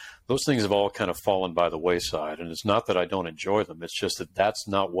doing, those things have all kind of fallen by the wayside. And it's not that I don't enjoy them. It's just that that's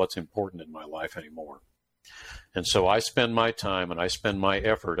not what's important in my life anymore. And so I spend my time and I spend my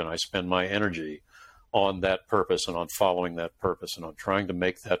effort and I spend my energy on that purpose and on following that purpose and on trying to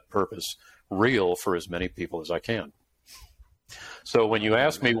make that purpose real for as many people as I can. So when you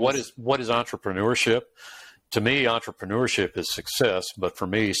ask me what is entrepreneurship, to me, entrepreneurship is success. But for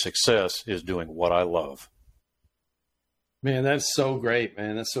me, success is doing what I love. Man, that's so great,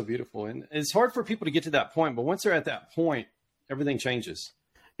 man. That's so beautiful. And it's hard for people to get to that point. But once they're at that point, everything changes.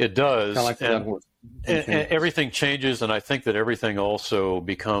 It does. Kind of like and everything changes. And I think that everything also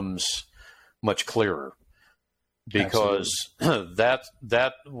becomes much clearer. Because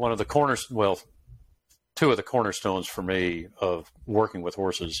that one of the two of the cornerstones for me of working with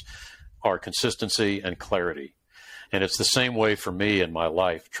horses are consistency and clarity. And it's the same way for me in my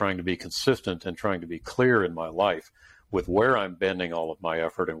life, trying to be consistent and trying to be clear in my life with where I'm bending all of my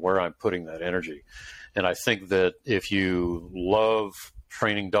effort and where I'm putting that energy. And I think that if you love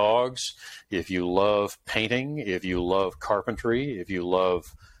training dogs, if you love painting, if you love carpentry, if you love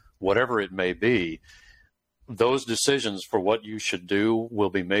whatever it may be, those decisions for what you should do will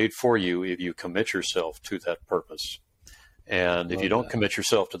be made for you if you commit yourself to that purpose. And if you don't commit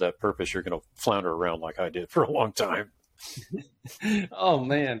yourself to that purpose, you're going to flounder around like I did for a long time. Oh,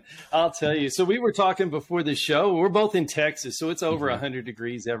 man, I'll tell you. So we were talking before the show. We're both in Texas, so it's over 100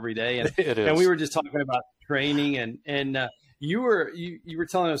 degrees every day. And, it is. And we were just talking about training. And you were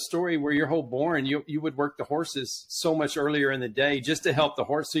telling a story where your whole born, you would work the horses so much earlier in the day just to help the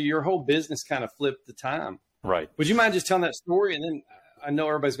horse. So your whole business kind of flipped the time. Right. Would you mind just telling that story? And then I know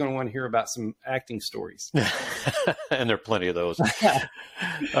everybody's going to want to hear about some acting stories. And there are plenty of those.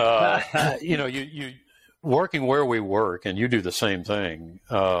 You working where we work, and you do the same thing,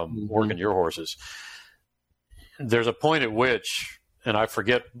 working your horses. There's a point at which, and I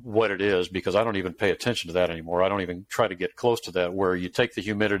forget what it is because I don't even pay attention to that anymore. I don't even try to get close to that, where you take the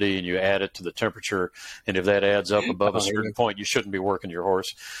humidity and you add it to the temperature. And if that adds up above a certain point, you shouldn't be working your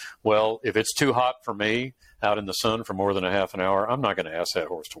horse. Well, if it's too hot for me out in the sun for more than a half an hour, I'm not going to ask that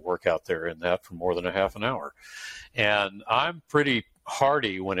horse to work out there in that for more than a half an hour. And I'm pretty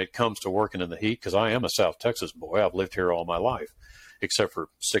hardy when it comes to working in the heat because I am a South Texas boy. I've lived here all my life, except for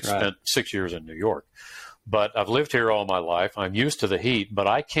spent 6 years in New York. But I've lived here all my life. I'm used to the heat, but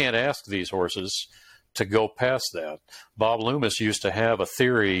I can't ask these horses to go past that. Bob Loomis used to have a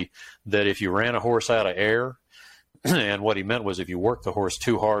theory that if you ran a horse out of air, and what he meant was if you worked the horse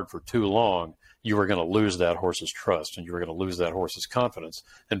too hard for too long, you were going to lose that horse's trust and you were going to lose that horse's confidence.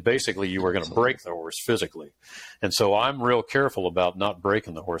 And basically you were going to break the horse physically. And so I'm real careful about not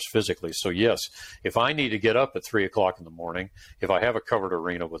breaking the horse physically. So yes, if I need to get up at 3 o'clock in the morning, if I have a covered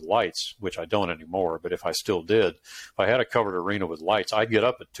arena with lights, which I don't anymore, but if I still did, if I had a covered arena with lights, I'd get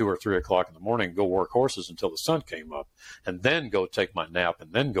up at 2 or 3 o'clock in the morning and go work horses until the sun came up, and then go take my nap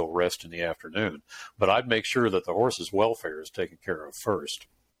and then go rest in the afternoon. But I'd make sure that the horse's welfare is taken care of first.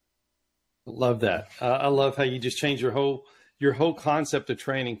 Love that. I love how you just change your whole concept of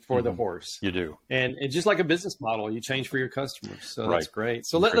training for the horse. You do. And just like a business model, you change for your customers. So right. That's great.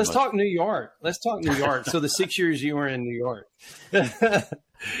 So let's talk New York. Let's talk New York. So the 6 years you were in New York.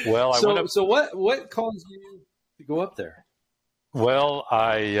 Well, So what caused you to go up there? Well,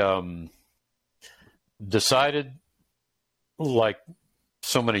 I decided, like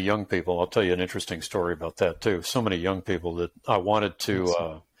so many young people, I'll tell you an interesting story about that too. So many young people that I wanted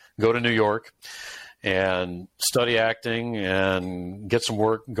to go to New York and study acting and get some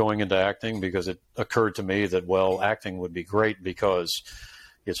work going into acting, because it occurred to me that, well, acting would be great because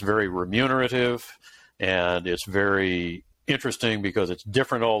it's very remunerative and it's very interesting because it's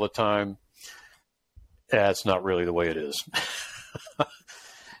different all the time. That's not really the way it is.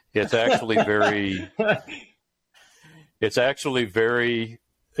 It's actually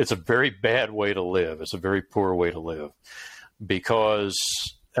it's a very bad way to live. It's a very poor way to live, because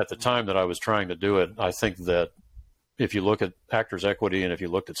at the time that I was trying to do it, I think that if you look at Actors Equity and if you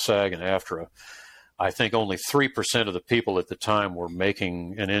looked at SAG and AFTRA, I think only 3% of the people at the time were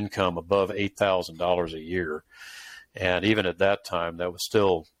making an income above $8,000 a year. And even at that time, that was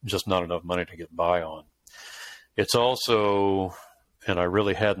still just not enough money to get by on. It's also, and I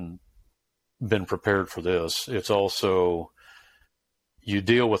really hadn't been prepared for this, it's also, you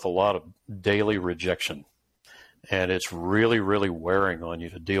deal with a lot of daily rejection. And it's really, really wearing on you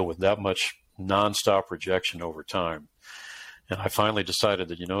to deal with that much nonstop rejection over time. And I finally decided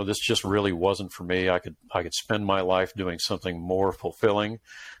that, this just really wasn't for me. I could spend my life doing something more fulfilling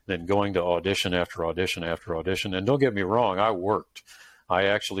than going to audition after audition after audition. And don't get me wrong, I worked. I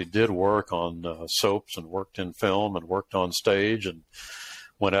actually did work on soaps and worked in film and worked on stage and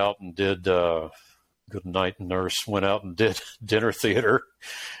went out and did Good Night Nurse, went out and did dinner theater.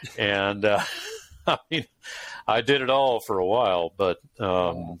 And I mean, I did it all for a while, but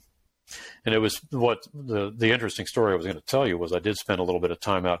and it was what the interesting story I was going to tell you was I did spend a little bit of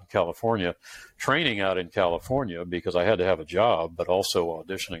time out in California, training out in California because I had to have a job, but also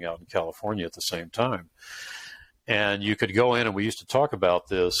auditioning out in California at the same time. And you could go in, and we used to talk about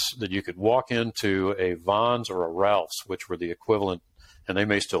this, that you could walk into a Vons or a Ralph's, which were the equivalent, and they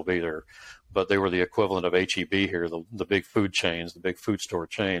may still be there, but they were the equivalent of H-E-B here, the big food chains, the big food store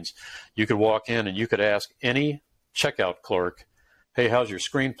chains. You could walk in and you could ask any checkout clerk, hey, how's your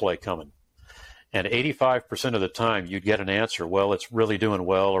screenplay coming? And 85% of the time you'd get an answer, well, it's really doing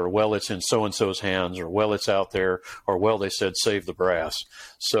well, or well, it's in so-and-so's hands, or well, it's out there, or well, they said save the brass.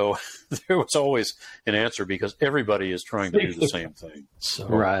 So there was always an answer because everybody is trying to do the same thing. So,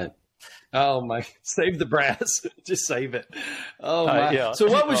 right. Oh my! Save the brass. Just save it. Oh my! Yeah.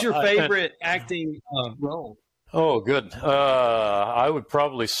 So, what was your favorite acting role? Oh, good. I would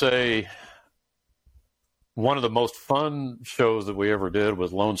probably say one of the most fun shows that we ever did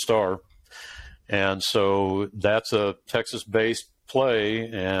was Lone Star, and so that's a Texas-based play,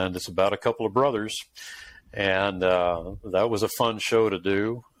 and it's about a couple of brothers, and that was a fun show to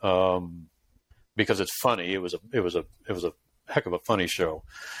do because it's funny. It was a heck of a funny show.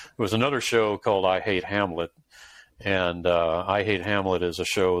 There was another show called I Hate Hamlet, and I Hate Hamlet is a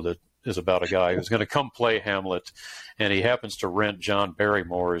show that is about a guy who's going to come play Hamlet, and he happens to rent John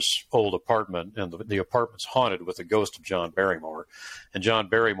Barrymore's old apartment, and the apartment's haunted with the ghost of John Barrymore, and John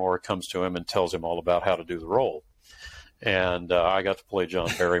Barrymore comes to him and tells him all about how to do the role, and I got to play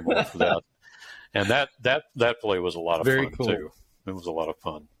John Barrymore for that, and that play was a lot of fun too. It was a lot of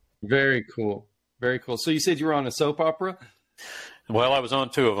fun. Very cool. Very cool. So you said you were on a soap opera? Well, I was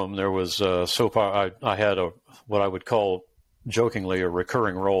on two of them. There was soap. I had what I would call jokingly a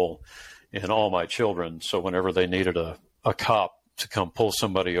recurring role in All My Children. So whenever they needed a cop to come pull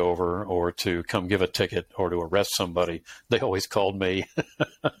somebody over or to come give a ticket or to arrest somebody, they always called me.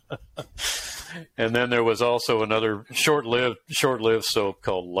 And then there was also another short-lived soap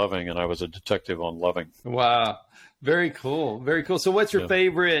called Loving, and I was a detective on Loving. Wow. Very cool. Very cool. So what's your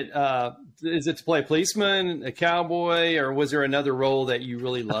favorite? Is it to play a policeman, a cowboy, or was there another role that you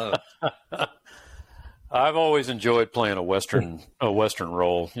really loved? I've always enjoyed playing a Western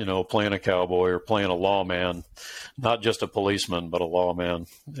role, playing a cowboy or playing a lawman, not just a policeman, but a lawman.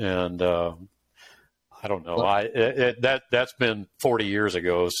 And I don't know. That's been 40 years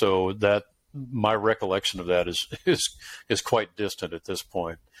ago. So my recollection of that is quite distant at this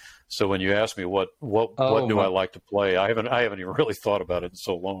point. So when you ask me what do I like to play, I haven't even really thought about it in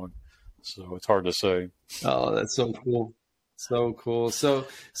so long. So it's hard to say. Oh, that's so cool. So cool. So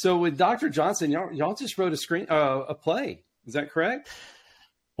with Dr. Johnson, y'all just wrote a play. Is that correct?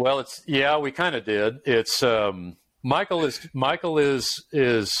 Well, we kind of did. It's Michael is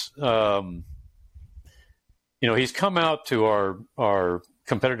he's come out to our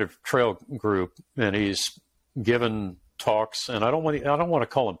competitive trail group, and he's given talks, and I don't want to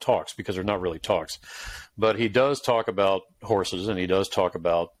call them talks because they're not really talks, but he does talk about horses, and he does talk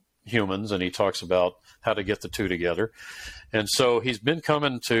about humans, and he talks about how to get the two together. And so he's been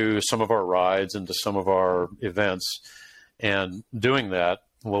coming to some of our rides and to some of our events and doing that.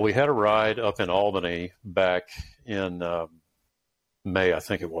 Well, we had a ride up in Albany back in May, I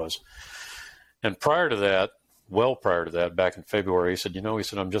think it was. And prior to that, back in February, he said,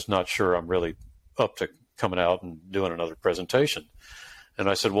 I'm just not sure I'm really up to coming out and doing another presentation. And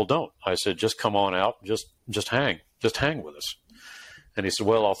I said, well, don't. I said, just come on out, just hang with us. And he said,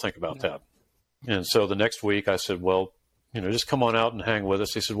 well, I'll think about that. And so the next week I said, well, just come on out and hang with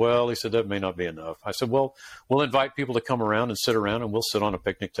us. He said, that may not be enough. I said, well, we'll invite people to come around and sit around, and we'll sit on a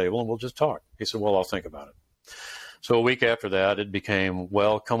picnic table and we'll just talk. He said, well, I'll think about it. So a week after that, it became,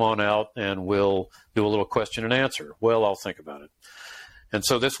 well, come on out and we'll do a little question and answer. Well, I'll think about it. And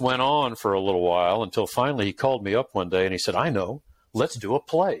so this went on for a little while until finally he called me up one day and he said, I know, let's do a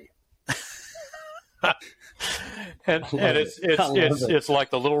play. And it's like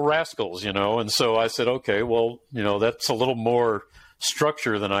the Little Rascals, And so I said, okay, well, that's a little more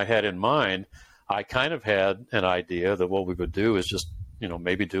structure than I had in mind. I kind of had an idea that what we would do is just,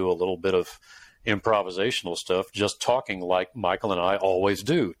 maybe do a little bit of improvisational stuff, just talking like Michael and I always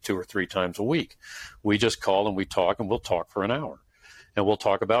do 2 or 3 times a week. We just call and we talk, and we'll talk for an hour. And we'll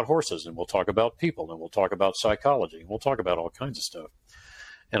talk about horses, and we'll talk about people, and we'll talk about psychology, and we'll talk about all kinds of stuff.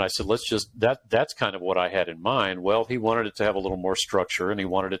 And I said, that's kind of what I had in mind. Well, he wanted it to have a little more structure, and he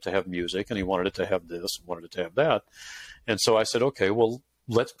wanted it to have music, and he wanted it to have this, and wanted it to have that. And so I said, okay, well,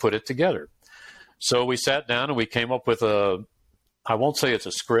 let's put it together. So we sat down and we came up with I won't say it's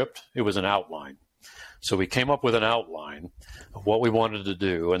a script, it was an outline. So we came up with an outline of what we wanted to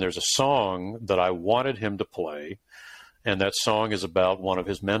do. And there's a song that I wanted him to play. And that song is about one of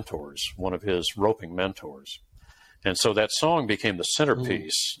his mentors, one of his roping mentors. And so that song became the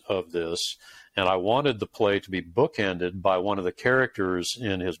centerpiece of this. And I wanted the play to be bookended by one of the characters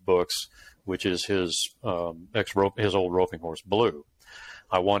in his books, which is his old roping horse, Blue.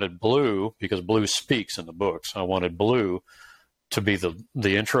 I wanted Blue, because Blue speaks in the books, I wanted Blue to be the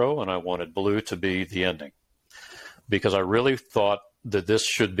intro, and I wanted Blue to be the ending. Because I really thought that this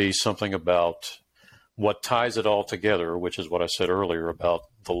should be something about what ties it all together, which is what I said earlier about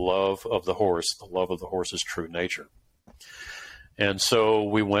the love of the horse's true nature. And so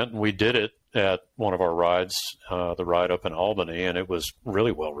we went and we did it at one of our rides, the ride up in Albany, and it was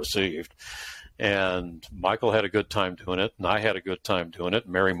really well received. And Michael had a good time doing it, and I had a good time doing it.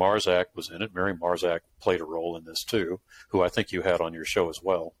 Mary Marzak was in it. Mary Marzak played a role in this too, who I think you had on your show as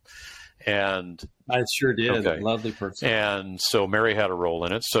well. And I sure did. Okay. Lovely person. And so Mary had a role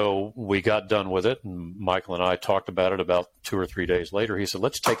in it. So we got done with it, and Michael and I talked about it about 2 or 3 days later. He said,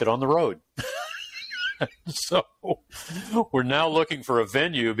 let's take it on the road. So we're now looking for a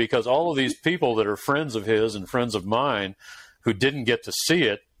venue, because all of these people that are friends of his and friends of mine who didn't get to see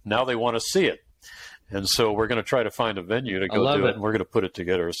it, now they want to see it. And so we're going to try to find a venue to go do it, and we're going to put it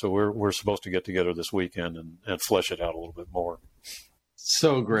together. So we're supposed to get together this weekend and flesh it out a little bit more.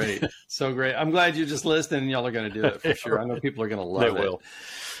 So great. So great. I'm glad you're just listening, and y'all are going to do it for sure. I know people are going to love it. They will.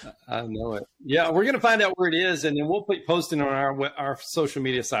 I know it. Yeah, we're going to find out where it is, and then we'll put posting on our social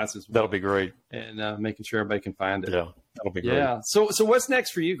media sites as well. That'll be great. And making sure everybody can find it. Yeah, that'll be great. Yeah. So what's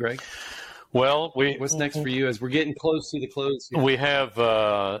next for you, Greg? Well, what's next for you as we're getting close to the close here? We have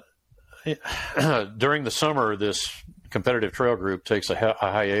during the summer, this competitive trail group takes a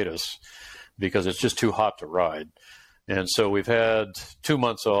hiatus because it's just too hot to ride. And so we've had 2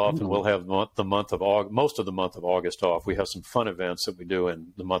 months off, and we'll have most of the month of August off. We have some fun events that we do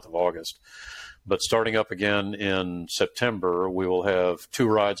in the month of August. But starting up again in September, we will have 2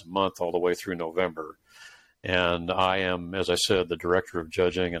 rides a month all the way through November. And I am, as I said, the director of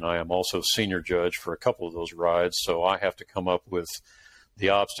judging, and I am also senior judge for a couple of those rides. So I have to come up with the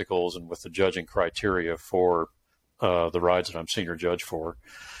obstacles and with the judging criteria for the rides that I'm senior judge for.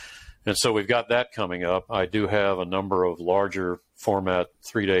 And so we've got that coming up. I do have a number of larger format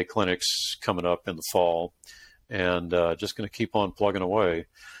 3-day clinics coming up in the fall, and just going to keep on plugging away.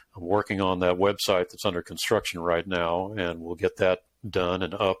 I'm working on that website that's under construction right now, and we'll get that done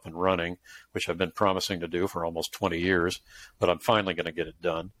and up and running, which I've been promising to do for almost 20 years, but I'm finally going to get it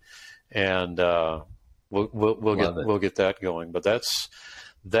done. And we'll get that going. But that's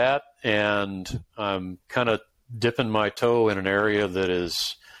that, and I'm kind of dipping my toe in an area that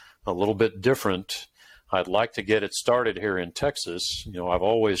is a little bit different. I'd like to get it started here in Texas. You know, I've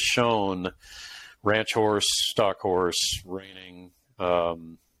always shown ranch horse, stock horse, reining,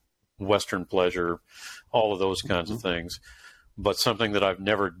 Western pleasure, all of those kinds of things. But something that I've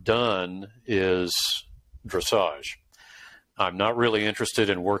never done is dressage. I'm not really interested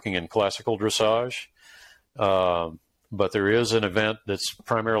in working in classical dressage, but there is an event that's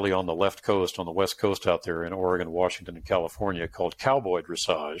primarily on the left coast, on the west coast out there in Oregon, Washington, and California called Cowboy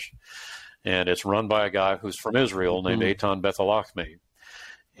dressage. And it's run by a guy who's from Israel named Eitan Bethalachmi.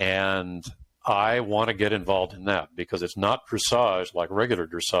 And I want to get involved in that because it's not dressage like regular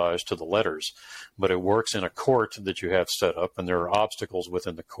dressage to the letters, but it works in a court that you have set up, and there are obstacles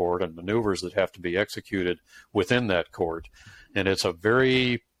within the court and maneuvers that have to be executed within that court. And it's a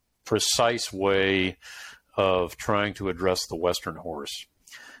very precise way of trying to address the Western horse.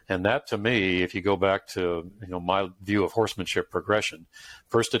 And that, to me, if you go back to my view of horsemanship progression,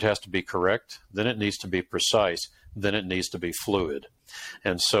 first it has to be correct, then it needs to be precise, then it needs to be fluid.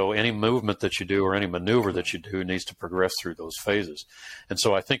 And so any movement that you do or any maneuver that you do needs to progress through those phases. And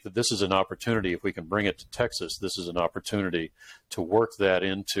so I think that this is an opportunity, if we can bring it to Texas, this is an opportunity to work that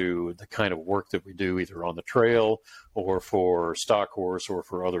into the kind of work that we do either on the trail or for stock horse or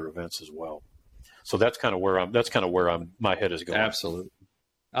for other events as well. So that's kind of where my head is going. Absolutely.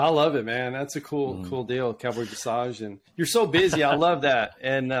 I love it, man. That's a cool deal, Cowboy dressage. And you're so busy. I love that.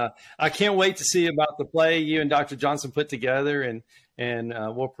 And I can't wait to see about the play you and Dr. Johnson put together, and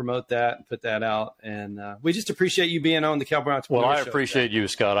we'll promote that and put that out. And we just appreciate you being on the Cowboy Entrepreneur Show. Well, I appreciate you,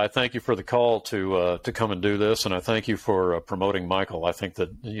 Scott. I thank you for the call to come and do this. And I thank you for promoting Michael. I think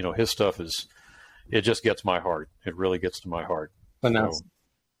that, his stuff it just gets my heart. It really gets to my heart. So.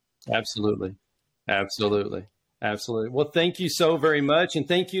 Absolutely. Well, thank you so very much. And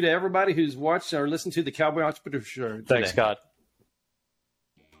thank you to everybody who's watched or listened to the Cowboy Entrepreneur Show today. Thanks, Scott.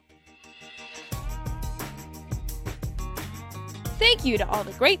 Thank you to all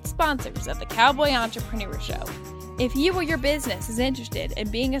the great sponsors of the Cowboy Entrepreneur Show. If you or your business is interested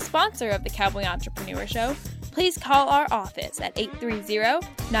in being a sponsor of the Cowboy Entrepreneur Show, please call our office at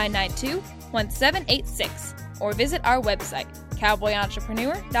 830-992-1786 or visit our website,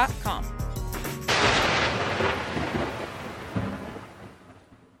 cowboyentrepreneur.com.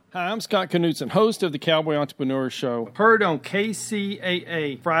 Hi, I'm Scott Knudsen, host of the Cowboy Entrepreneur Show, heard on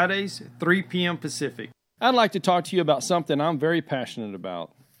KCAA Fridays, 3 p.m. Pacific. I'd like to talk to you about something I'm very passionate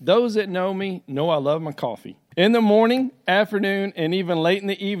about. Those that know me know I love my coffee. In the morning, afternoon, and even late in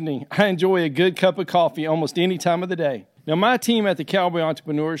the evening, I enjoy a good cup of coffee almost any time of the day. Now, my team at the Cowboy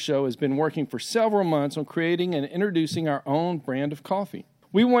Entrepreneur Show has been working for several months on creating and introducing our own brand of coffee.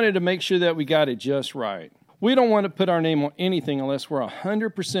 We wanted to make sure that we got it just right. We don't want to put our name on anything unless we're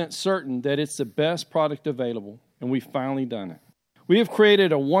 100% certain that it's the best product available, and we've finally done it. We have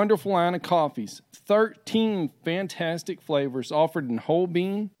created a wonderful line of coffees, 13 fantastic flavors offered in whole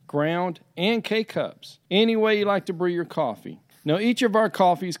bean, ground, and K-Cups, any way you like to brew your coffee. Now, each of our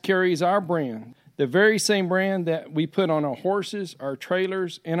coffees carries our brand, the very same brand that we put on our horses, our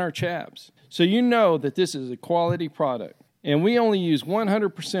trailers, and our chaps. So you know that this is a quality product. And we only use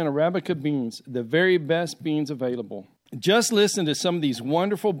 100% Arabica beans, the very best beans available. Just listen to some of these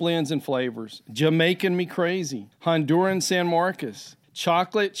wonderful blends and flavors. Jamaican Me Crazy, Honduran San Marcos,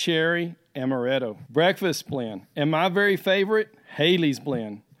 Chocolate Cherry Amaretto, Breakfast Blend, and my very favorite, Haley's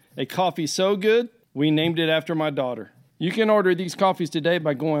Blend. A coffee so good, we named it after my daughter. You can order these coffees today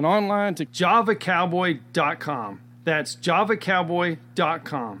by going online to javacowboy.com. That's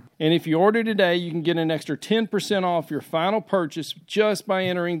javacowboy.com. And if you order today, you can get an extra 10% off your final purchase just by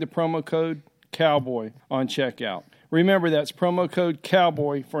entering the promo code COWBOY on checkout. Remember, that's promo code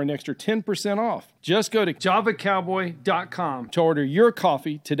COWBOY for an extra 10% off. Just go to javacowboy.com to order your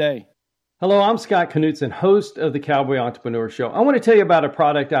coffee today. Hello, I'm Scott Knudsen, host of the Cowboy Entrepreneur Show. I want to tell you about a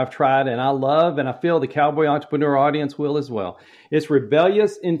product I've tried and I love, and I feel the Cowboy Entrepreneur audience will as well. It's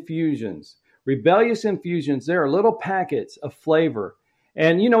Rebellious Infusions. Rebellious Infusions, there are little packets of flavor.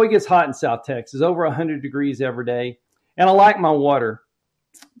 And it gets hot in South Texas, over 100 degrees every day. And I like my water,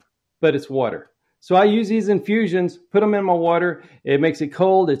 but it's water. So I use these infusions, put them in my water. It makes it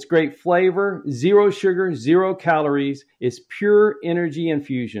cold. It's great flavor, 0 sugar, 0 calories. It's pure energy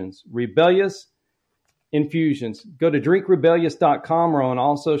infusions. Rebellious Infusions. Go to drinkrebellious.com or on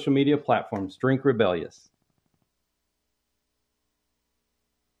all social media platforms. Drink Rebellious.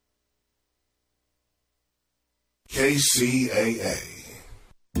 KCAA.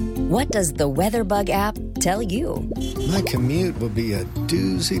 What does the WeatherBug app tell you? My commute will be a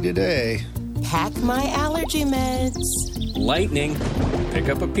doozy today. Pack my allergy meds. Lightning. Pick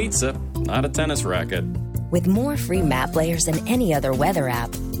up a pizza, not a tennis racket. With more free map layers than any other weather app,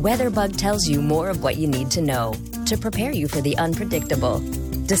 WeatherBug tells you more of what you need to know to prepare you for the unpredictable.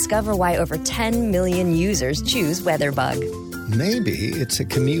 Discover why over 10 million users choose WeatherBug. Maybe it's a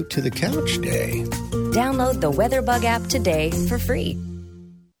commute to the couch day. Download the WeatherBug app today for free.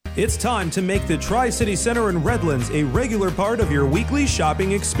 It's time to make the Tri-City Center in Redlands a regular part of your weekly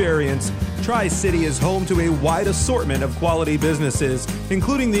shopping experience. Tri-City is home to a wide assortment of quality businesses,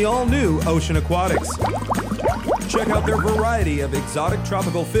 including the all-new Ocean Aquatics. Check out their variety of exotic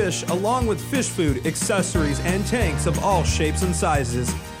tropical fish, along with fish food, accessories, and tanks of all shapes and sizes.